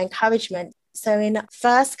became my encouragement. So in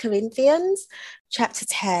 1 Corinthians chapter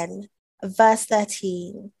 10, verse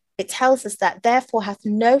 13, it tells us that therefore hath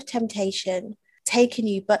no temptation taken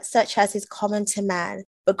you but such as is common to man.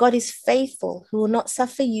 But God is faithful, who will not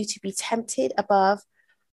suffer you to be tempted above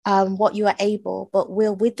what you are able, but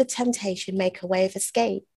will with the temptation make a way of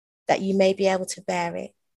escape, that you may be able to bear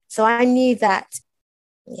it. So I knew that,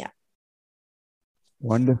 yeah.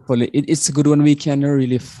 Wonderful. It's good when we can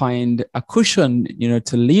really find a cushion,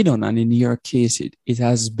 to lean on. And in your case, it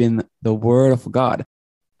has been the word of God.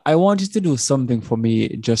 I want you to do something for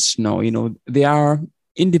me just now. There are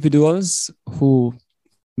individuals who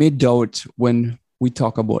may doubt when we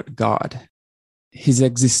talk about God, his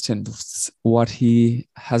existence, what he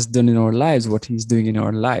has done in our lives, what he's doing in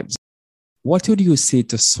our lives. What would you say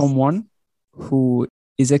to someone who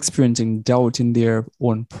is experiencing doubt in their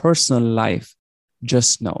own personal life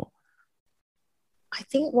just now? I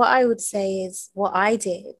think what I would say is what I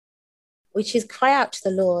did, which is cry out to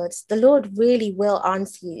the Lord. The Lord really will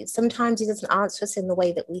answer you. Sometimes he doesn't answer us in the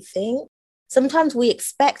way that we think. Sometimes we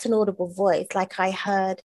expect an audible voice, like I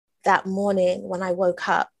heard that morning when I woke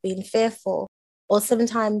up being fearful. Or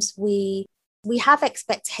sometimes we have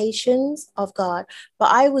expectations of God,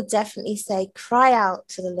 but I would definitely say cry out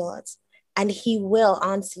to the Lord and he will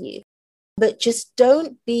answer you. But just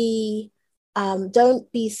don't be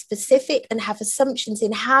specific and have assumptions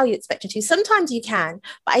in how you expect it to. Sometimes you can,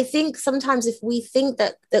 but I think sometimes if we think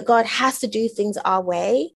that God has to do things our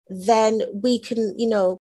way, then we can,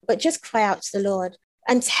 but just cry out to the Lord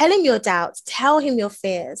and tell him your doubts, tell him your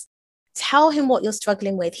fears, tell him what you're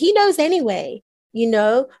struggling with. He knows anyway,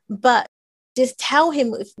 but Just tell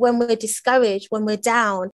him when we're discouraged, when we're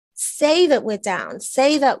down, say that we're down,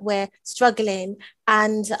 say that we're struggling.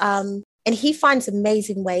 And he finds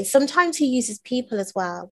amazing ways. Sometimes he uses people as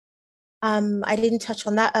well. I didn't touch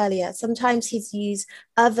on that earlier. Sometimes he's used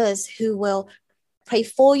others who will pray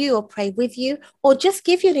for you or pray with you or just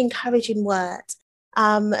give you an encouraging word.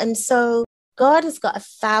 And so God has got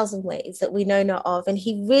 1,000 ways that we know not of. And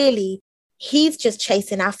he's just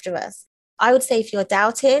chasing after us. I would say if you're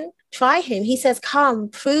doubting, try him. He says, come,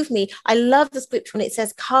 prove me. I love the scripture when it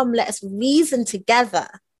says, come, let us reason together.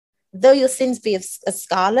 Though your sins be as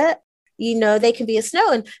scarlet, they can be as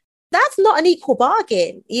snow. And that's not an equal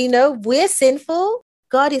bargain. We're sinful.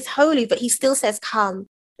 God is holy, but he still says, come,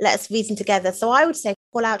 let us reason together. So I would say,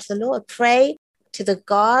 call out to the Lord, pray to the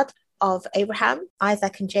God of Abraham,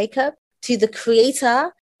 Isaac, and Jacob, to the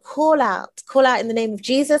Creator, call out in the name of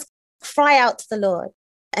Jesus, cry out to the Lord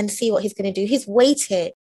and see what he's going to do. He's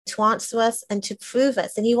waited to answer us and to prove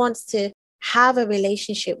us, and he wants to have a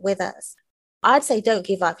relationship with us. I'd say don't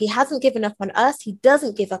give up. He hasn't given up on us. He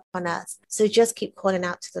doesn't give up on us. So just keep calling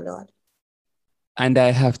out to the Lord. And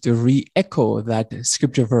I have to re-echo that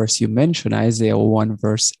scripture verse you mentioned, Isaiah 1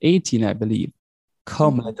 verse 18, I believe.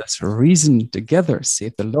 Come, let us reason together,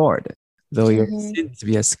 saith the Lord. Though your sins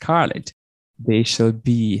be as scarlet, they shall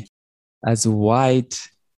be as white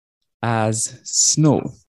as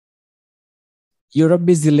snow. You're a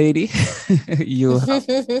busy lady. You're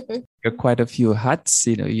quite a few hats.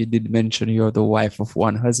 You did mention you're the wife of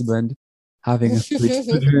one husband, having 3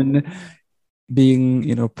 children,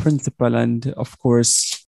 being, principal, and of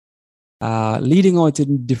course, leading out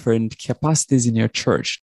in different capacities in your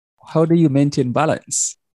church. How do you maintain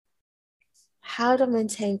balance? How to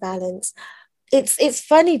maintain balance? It's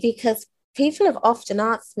funny because people have often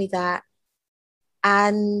asked me that,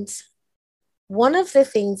 and one of the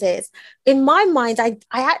things is, in my mind, I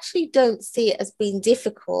actually don't see it as being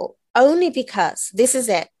difficult, only because this is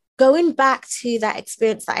it. Going back to that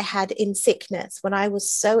experience that I had in sickness when I was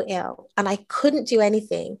so ill and I couldn't do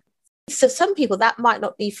anything. So some people that might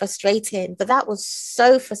not be frustrating, but that was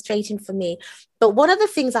so frustrating for me. But one of the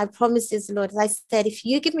things I promised is, Lord, as I said, if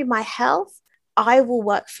you give me my health, I will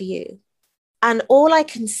work for you. And all I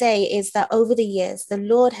can say is that over the years, the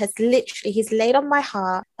Lord has he's laid on my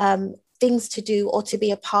heart things to do or to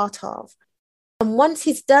be a part of. And once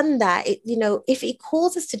he's done that, if he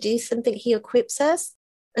calls us to do something, he equips us.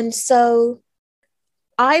 And so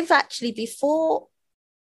I've actually, before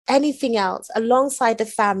anything else, alongside the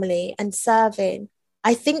family and serving,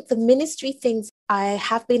 I think the ministry things I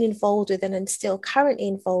have been involved with and am still currently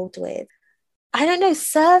involved with, I don't know,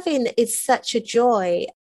 serving is such a joy.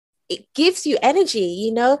 It gives you energy,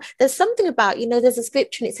 There's something about, there's a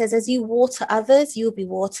scripture and it says, as you water others, you'll be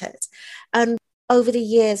watered. And over the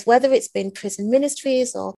years, whether it's been prison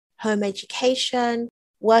ministries or home education,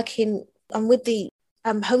 working with the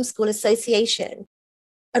Homeschool Association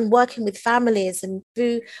and working with families and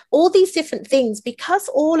through all these different things, because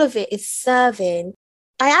all of it is serving,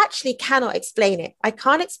 I actually cannot explain it. I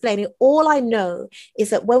can't explain it. All I know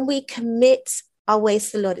is that when we commit our ways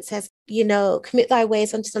to the Lord, it says, commit thy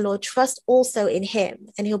ways unto the Lord, trust also in him,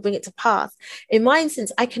 and he'll bring it to pass. In my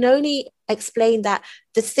instance, I can only explain that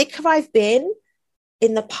the sicker I've been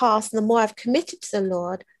in the past, and the more I've committed to the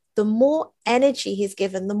Lord, the more energy he's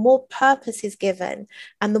given, the more purpose he's given,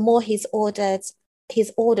 and the more he's ordered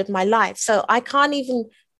my life. So I can't even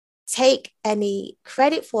take any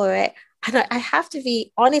credit for it. And I have to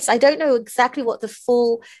be honest, I don't know exactly what the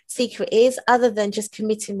full secret is, other than just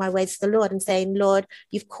committing my ways to the Lord and saying, Lord,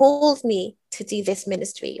 you've called me to do this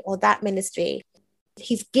ministry or that ministry.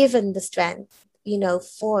 He's given the strength,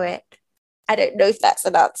 for it. I don't know if that's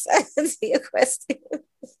an answer to your question.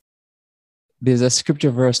 There's a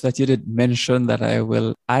scripture verse that you did mention that I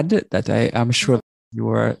will add, that I am sure you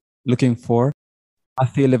are looking for.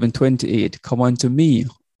 Matthew 11:28, come unto me,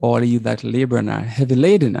 all you that labor and are heavy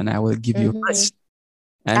laden, and I will give you rest.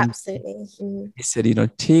 And absolutely. He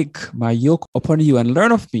said, take my yoke upon you and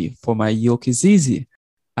learn of me, for my yoke is easy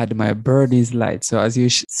and my burden is light. So as you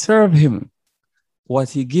serve him, what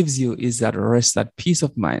he gives you is that rest, that peace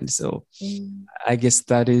of mind. So I guess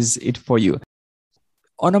that is it for you.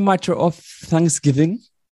 On a matter of thanksgiving,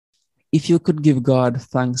 if you could give God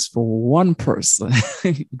thanks for one person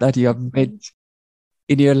that you have met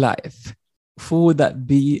in your life, who would that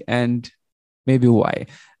be and maybe why?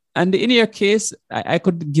 And in your case, I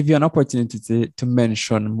could give you an opportunity to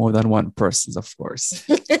mention more than one person, of course.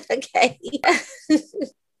 Okay.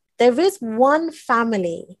 There is one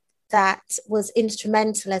family that was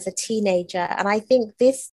instrumental as a teenager. And I think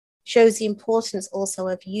this shows the importance also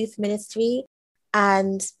of youth ministry.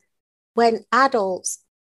 And when adults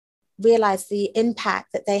realize the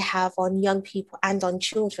impact that they have on young people and on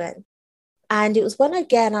children. And it was when,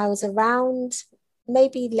 again, I was around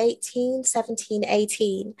maybe late teens, 17,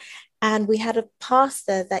 18, and we had a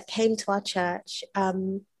pastor that came to our church.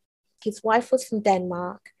 His wife was from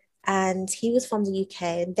Denmark and he was from the UK,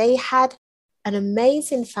 and they had an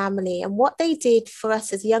amazing family. And what they did for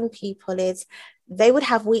us as young people is they would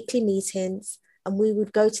have weekly meetings and we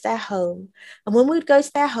would go to their home. And when we would go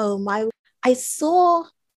to their home, I saw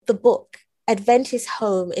the book Adventist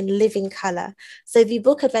Home in living color. So the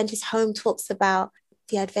book Adventist Home talks about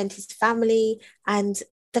the Adventist family and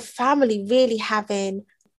the family really having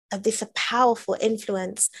this powerful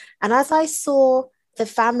influence. And as I saw the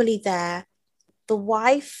family there, the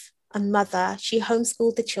wife and mother, she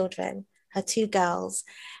homeschooled the children, her two girls,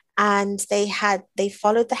 and they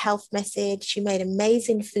followed the health message. She made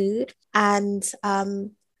amazing food. And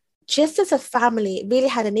just as a family, it really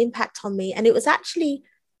had an impact on me. And it was actually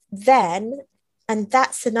then and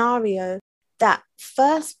that scenario that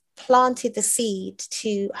first planted the seed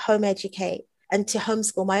to home educate and to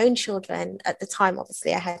homeschool my own children. At the time,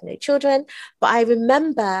 obviously, I had no children, but I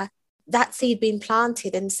remember that seed being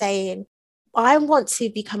planted and saying, I want to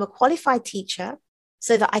become a qualified teacher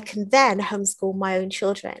so that I can then homeschool my own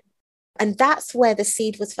children. And that's where the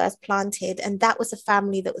seed was first planted. And that was a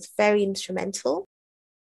family that was very instrumental.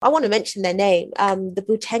 I want to mention their name, the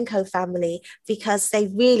Butenko family, because they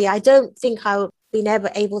really, I don't think I would been ever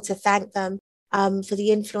able to thank them for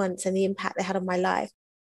the influence and the impact they had on my life.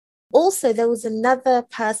 Also, there was another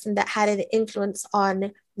person that had an influence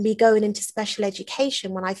on me going into special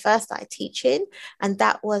education when I first started teaching. And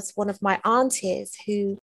that was one of my aunties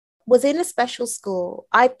who was in a special school.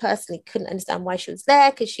 I personally couldn't understand why she was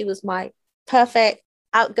there because she was my perfect,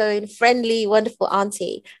 outgoing, friendly, wonderful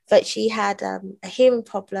auntie. But she had a hearing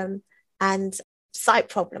problem and sight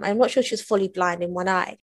problem. I'm not sure she was fully blind in one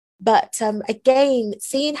eye. But again,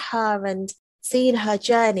 seeing her and seeing her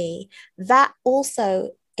journey, that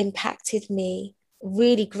also impacted me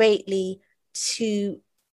really greatly to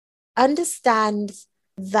understand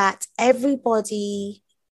that everybody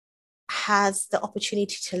has the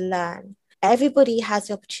opportunity to learn. Everybody has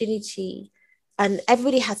the opportunity and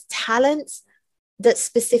everybody has talents that's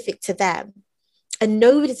specific to them. And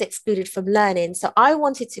nobody's excluded from learning. So I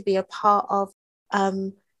wanted to be a part of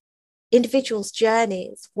individuals'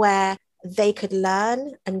 journeys where they could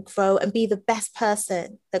learn and grow and be the best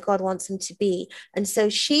person that God wants them to be. And so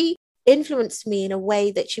she influenced me in a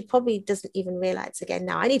way that she probably doesn't even realize. Again,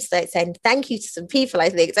 now I need to start saying thank you to some people, I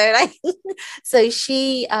think. So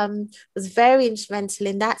she was very instrumental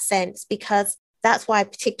in that sense, because that's why I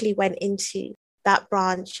particularly went into that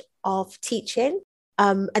branch of teaching.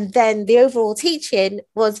 And then the overall teaching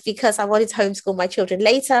was because I wanted to homeschool my children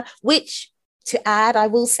later, which, to add, I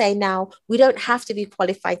will say now, we don't have to be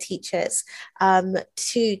qualified teachers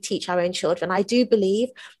to teach our own children. I do believe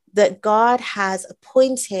that God has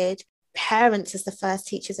appointed parents as the first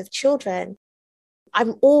teachers of children.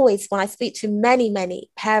 I'm always, when I speak to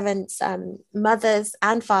many parents, mothers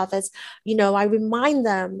and fathers, I remind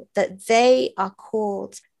them that they are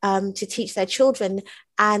called to teach their children,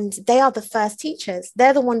 and they are the first teachers.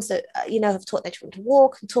 They're the ones that, have taught their children to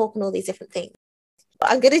walk and talk and all these different things.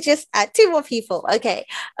 I'm going to just add two more people. Okay.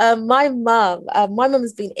 My mum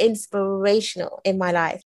has been inspirational in my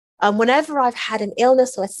life. Whenever I've had an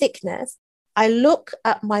illness or a sickness, I look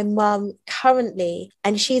at my mum currently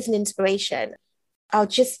and she's an inspiration. I'll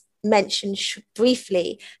just mention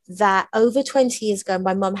briefly that over 20 years ago,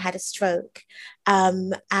 my mum had a stroke.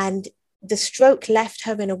 And the stroke left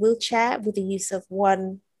her in a wheelchair with the use of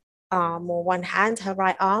one arm or one hand, her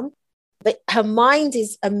right arm. But her mind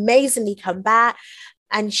is amazingly come back.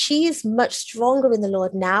 And she is much stronger in the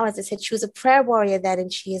Lord now. As I said, she was a prayer warrior then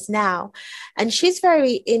and she is now. And she's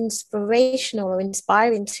very inspirational or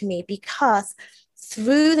inspiring to me because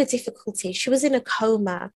through the difficulty, she was in a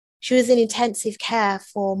coma. She was in intensive care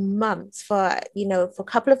for months, for a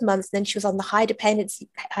couple of months. Then she was on the high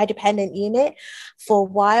dependent unit for a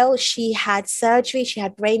while. She had surgery. She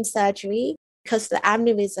had brain surgery because of the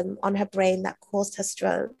aneurysm on her brain that caused her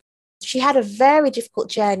stroke. She had a very difficult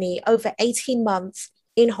journey over 18 months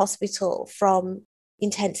in hospital, from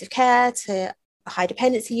intensive care to a high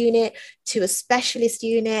dependency unit to a specialist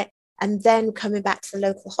unit, and then coming back to the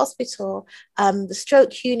local hospital, the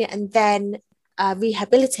stroke unit, and then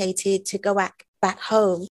rehabilitated to go back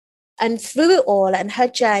home. And through it all and her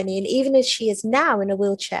journey, and even as she is now in a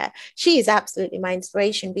wheelchair, she is absolutely my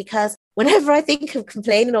inspiration, because whenever I think of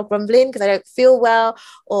complaining or grumbling because I don't feel well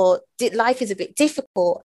or life is a bit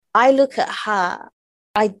difficult, I look at her.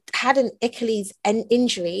 I had an Achilles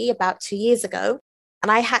injury about 2 years ago,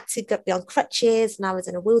 and I had to be on crutches and I was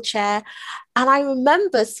in a wheelchair. And I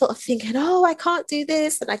remember sort of thinking, oh, I can't do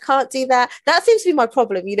this and I can't do that. That seems to be my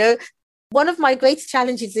problem, you know. One of my greatest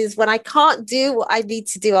challenges is when I can't do what I need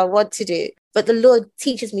to do, I want to do. But the Lord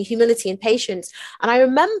teaches me humility and patience. And I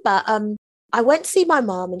remember I went to see my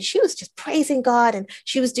mom and she was just praising God and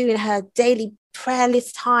she was doing her daily prayer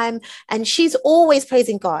list time. And she's always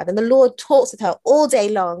praising God. And the Lord talks with her all day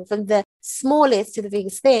long, from the smallest to the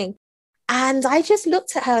biggest thing. And I just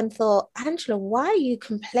looked at her and thought, Angela, why are you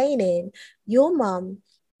complaining? Your mom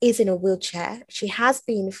is in a wheelchair. She has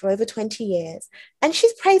been for over 20 years and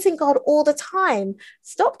she's praising God all the time.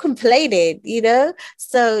 Stop complaining, you know?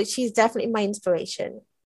 So she's definitely my inspiration,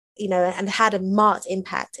 you know, and had a marked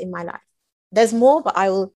impact in my life. There's more, but I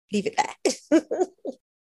will leave it there.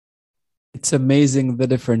 It's amazing the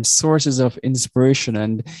different sources of inspiration.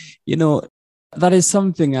 And, you know, that is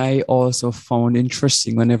something I also found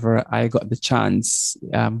interesting whenever I got the chance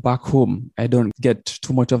back home. I don't get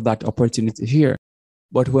too much of that opportunity here.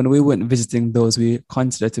 But when we went visiting those we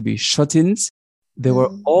consider to be shut-ins, they were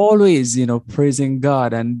always, you know, praising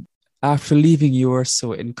God. And after leaving, you were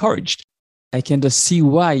so encouraged. I can just see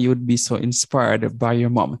why you would be so inspired by your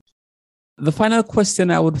mom. The final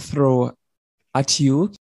question I would throw at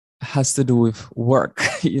you has to do with work.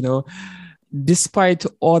 You know, despite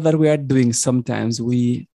all that we are doing, sometimes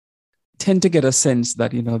we tend to get a sense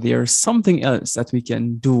that, you know, there's something else that we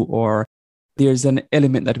can do, or there's an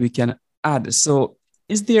element that we can add. So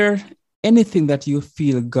is there anything that you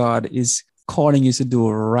feel God is calling you to do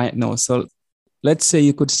right now? So let's say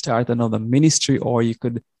you could start another ministry, or you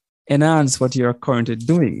could enhance what you're currently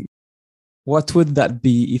doing. What would that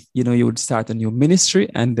be if, you know, you would start a new ministry,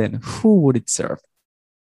 and then who would it serve?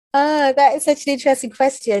 That is such an interesting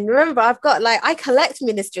question. Remember, I collect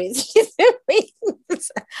ministries.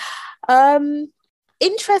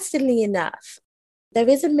 Interestingly enough, there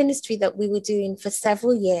is a ministry that we were doing for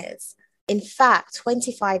several years. In fact,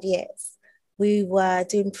 25 years, we were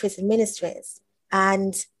doing prison ministries.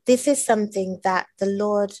 And this is something that the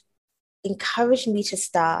Lord encouraged me to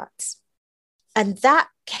start. And that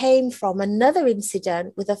came from another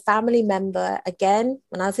incident with a family member, again,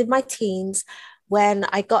 when I was in my teens, when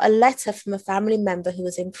I got a letter from a family member who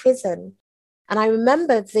was in prison. And I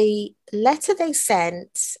remember the letter they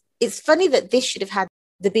sent. It's funny that this should have had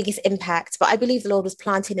the biggest impact, but I believe the Lord was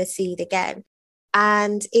planting a seed again.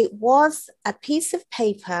 And it was a piece of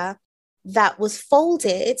paper that was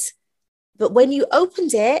folded, but when you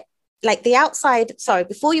opened it, like the outside,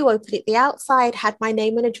 before you opened it, the outside had my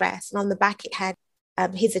name and address, and on the back it had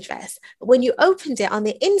his address. But when you opened it on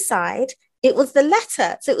the inside, it was the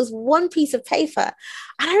letter. So it was one piece of paper.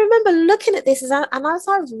 And I remember looking at this, and as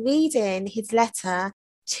I was reading his letter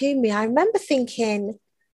to me, I remember thinking,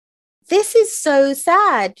 this is so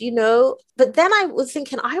sad, you know. But then I was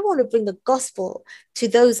thinking, I want to bring the gospel to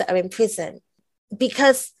those that are in prison,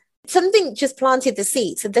 because something just planted the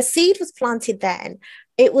seed. So the seed was planted then.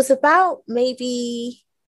 It was about maybe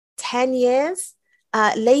 10 years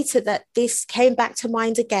later that this came back to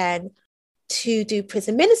mind again, to do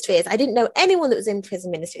prison ministries. I didn't know anyone that was in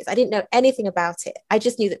prison ministries. I didn't know anything about it. I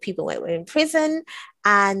just knew that people were in prison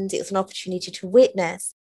and it was an opportunity to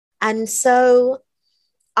witness. And so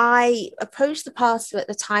I approached the pastor at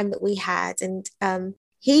the time that we had, and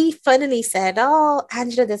he funnily said, "Oh,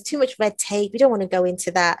 Angela, there's too much red tape. We don't want to go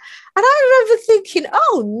into that." And I remember thinking,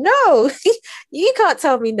 oh, no, you can't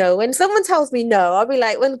tell me no. When someone tells me no, I'll be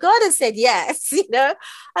like, when God has said yes, you know? And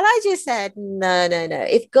I just said, no.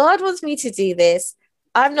 If God wants me to do this,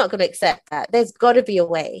 I'm not going to accept that. There's got to be a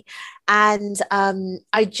way. And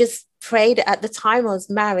I just prayed. At the time I was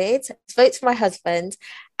married, spoke to my husband,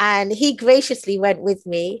 and he graciously went with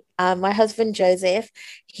me. My husband, Joseph,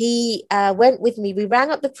 he went with me. We rang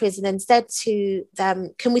up the prison and said to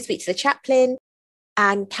them, can we speak to the chaplain?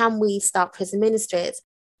 And can we start prison ministries?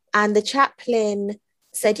 And the chaplain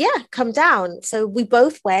said, yeah, come down. So we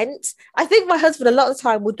both went. I think my husband a lot of the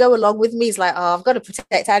time would go along with me. He's like, oh, I've got to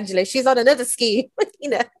protect Angela. She's on another scheme. You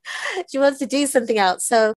know, she wants to do something else.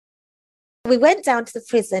 So we went down to the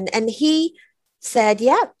prison and he said,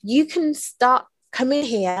 yeah, you can start coming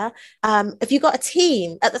here. If you got a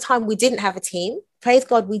team, at the time we didn't have a team. Praise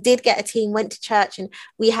God, we did get a team, went to church, and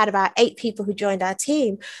we had about 8 people who joined our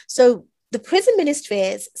team. So the prison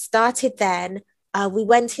ministries started then. We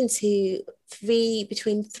went into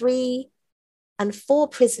between 3 and 4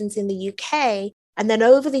 prisons in the UK. And then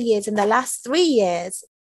over the years, in the last 3 years,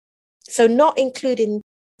 so not including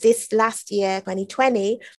this last year,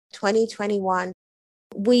 2020, 2021,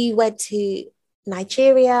 we went to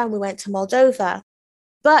Nigeria and we went to Moldova.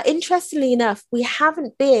 But interestingly enough, we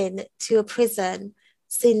haven't been to a prison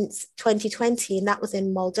since 2020, and that was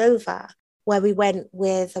in Moldova, where we went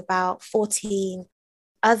with about 14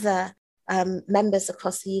 other members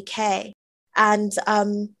across the UK. And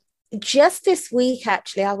just this week,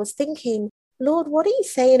 actually, I was thinking, Lord, what are you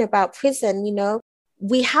saying about prison? You know,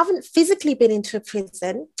 we haven't physically been into a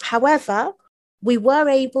prison. However, we were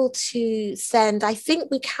able to send, I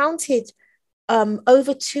think we counted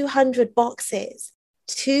over 200 boxes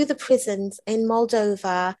to the prisons in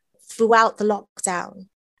Moldova throughout the lockdown.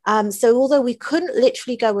 So although we couldn't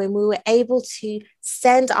literally go in, we were able to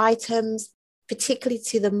send items, particularly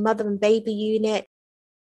to the mother and baby unit.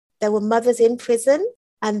 There were mothers in prison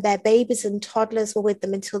and their babies and toddlers were with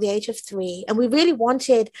them until the age of 3. And we really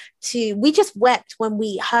wanted to, we just wept when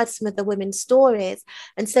we heard some of the women's stories.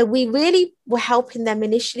 And so we really were helping them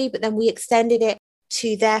initially, but then we extended it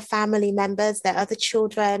to their family members, their other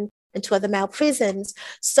children, and to other male prisons.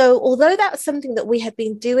 So although that was something that we had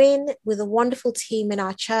been doing with a wonderful team in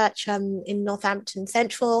our church in Northampton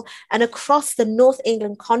Central and across the North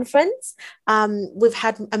England Conference, we've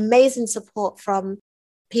had amazing support from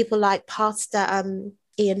people like Pastor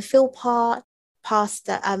Ian Philpott,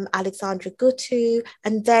 Pastor Alexandra Gutu,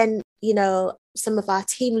 and then, you know, some of our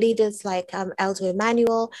team leaders like Elder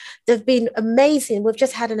Emmanuel. They've been amazing. We've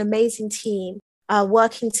just had an amazing team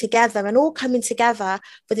working together and all coming together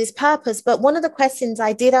for this purpose. But one of the questions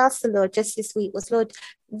I did ask the Lord just this week was, Lord,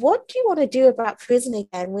 what do you want to do about prison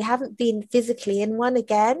again? We haven't been physically in one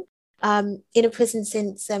again, in a prison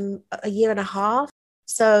since a year and a half.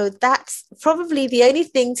 So that's probably the only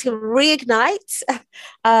thing to reignite,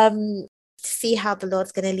 to see how the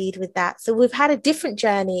Lord's going to lead with that. So we've had a different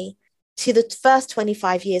journey to the first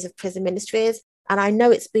 25 years of prison ministries. And I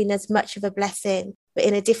know it's been as much of a blessing, but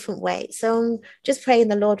in a different way. So I'm just praying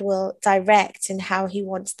the Lord will direct in how he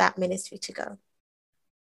wants that ministry to go.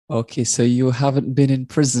 Okay, so you haven't been in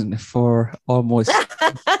prison for almost...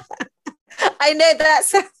 I know that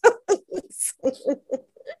sounds...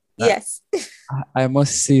 Yes. I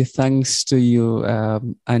must say thanks to you,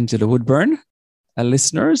 Angela Woodburn.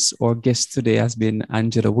 Listeners, our guest today has been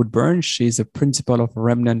Angela Woodburn. She's a principal of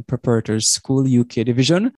Remnant Preparators School UK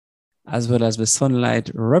Division, as well as the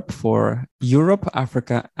Sunlight Rep for Europe,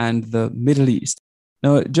 Africa, and the Middle East.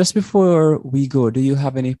 Now, just before we go, do you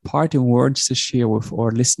have any parting words to share with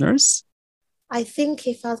our listeners? I think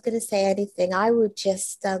if I was going to say anything, I would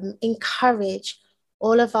just encourage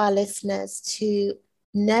all of our listeners to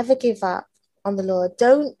never give up on the Lord.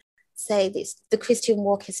 Don't say this, the Christian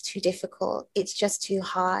walk is too difficult. It's just too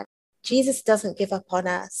hard. Jesus doesn't give up on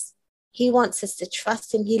us. He wants us to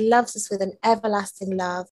trust him. He loves us with an everlasting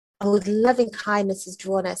love, and with loving kindness has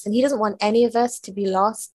drawn us. And he doesn't want any of us to be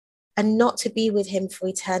lost and not to be with him for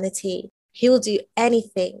eternity. He will do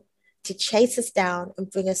anything to chase us down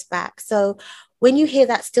and bring us back. So when you hear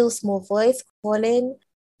that still small voice calling,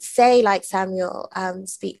 say like Samuel,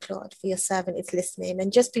 speak, Lord, for your servant is listening,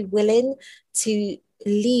 and just be willing to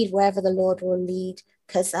lead wherever the Lord will lead,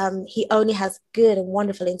 because he only has good and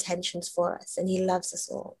wonderful intentions for us, and he loves us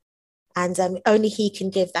all. And only he can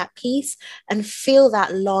give that peace and fill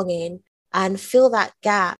that longing and fill that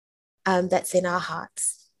gap that's in our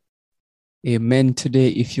hearts. Amen. Today,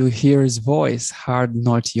 if you hear his voice, harden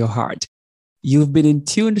not your heart. You've been in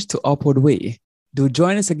tuned to Upward Way. Do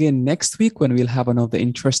join us again next week when we'll have another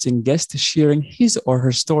interesting guest sharing his or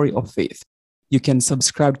her story of faith. You can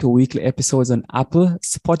subscribe to weekly episodes on Apple,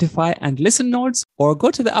 Spotify, and Listen Notes, or go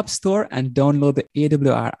to the App Store and download the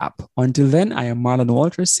AWR app. Until then, I am Marlon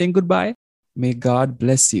Walters saying goodbye. May God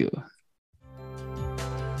bless you.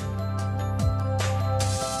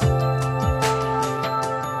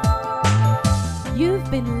 You've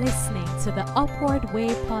been listening to the Upward Way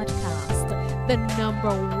podcast, the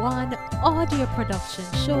 #1 audio production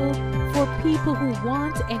show for people who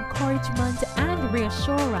want encouragement and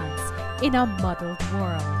reassurance in a muddled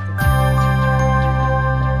world.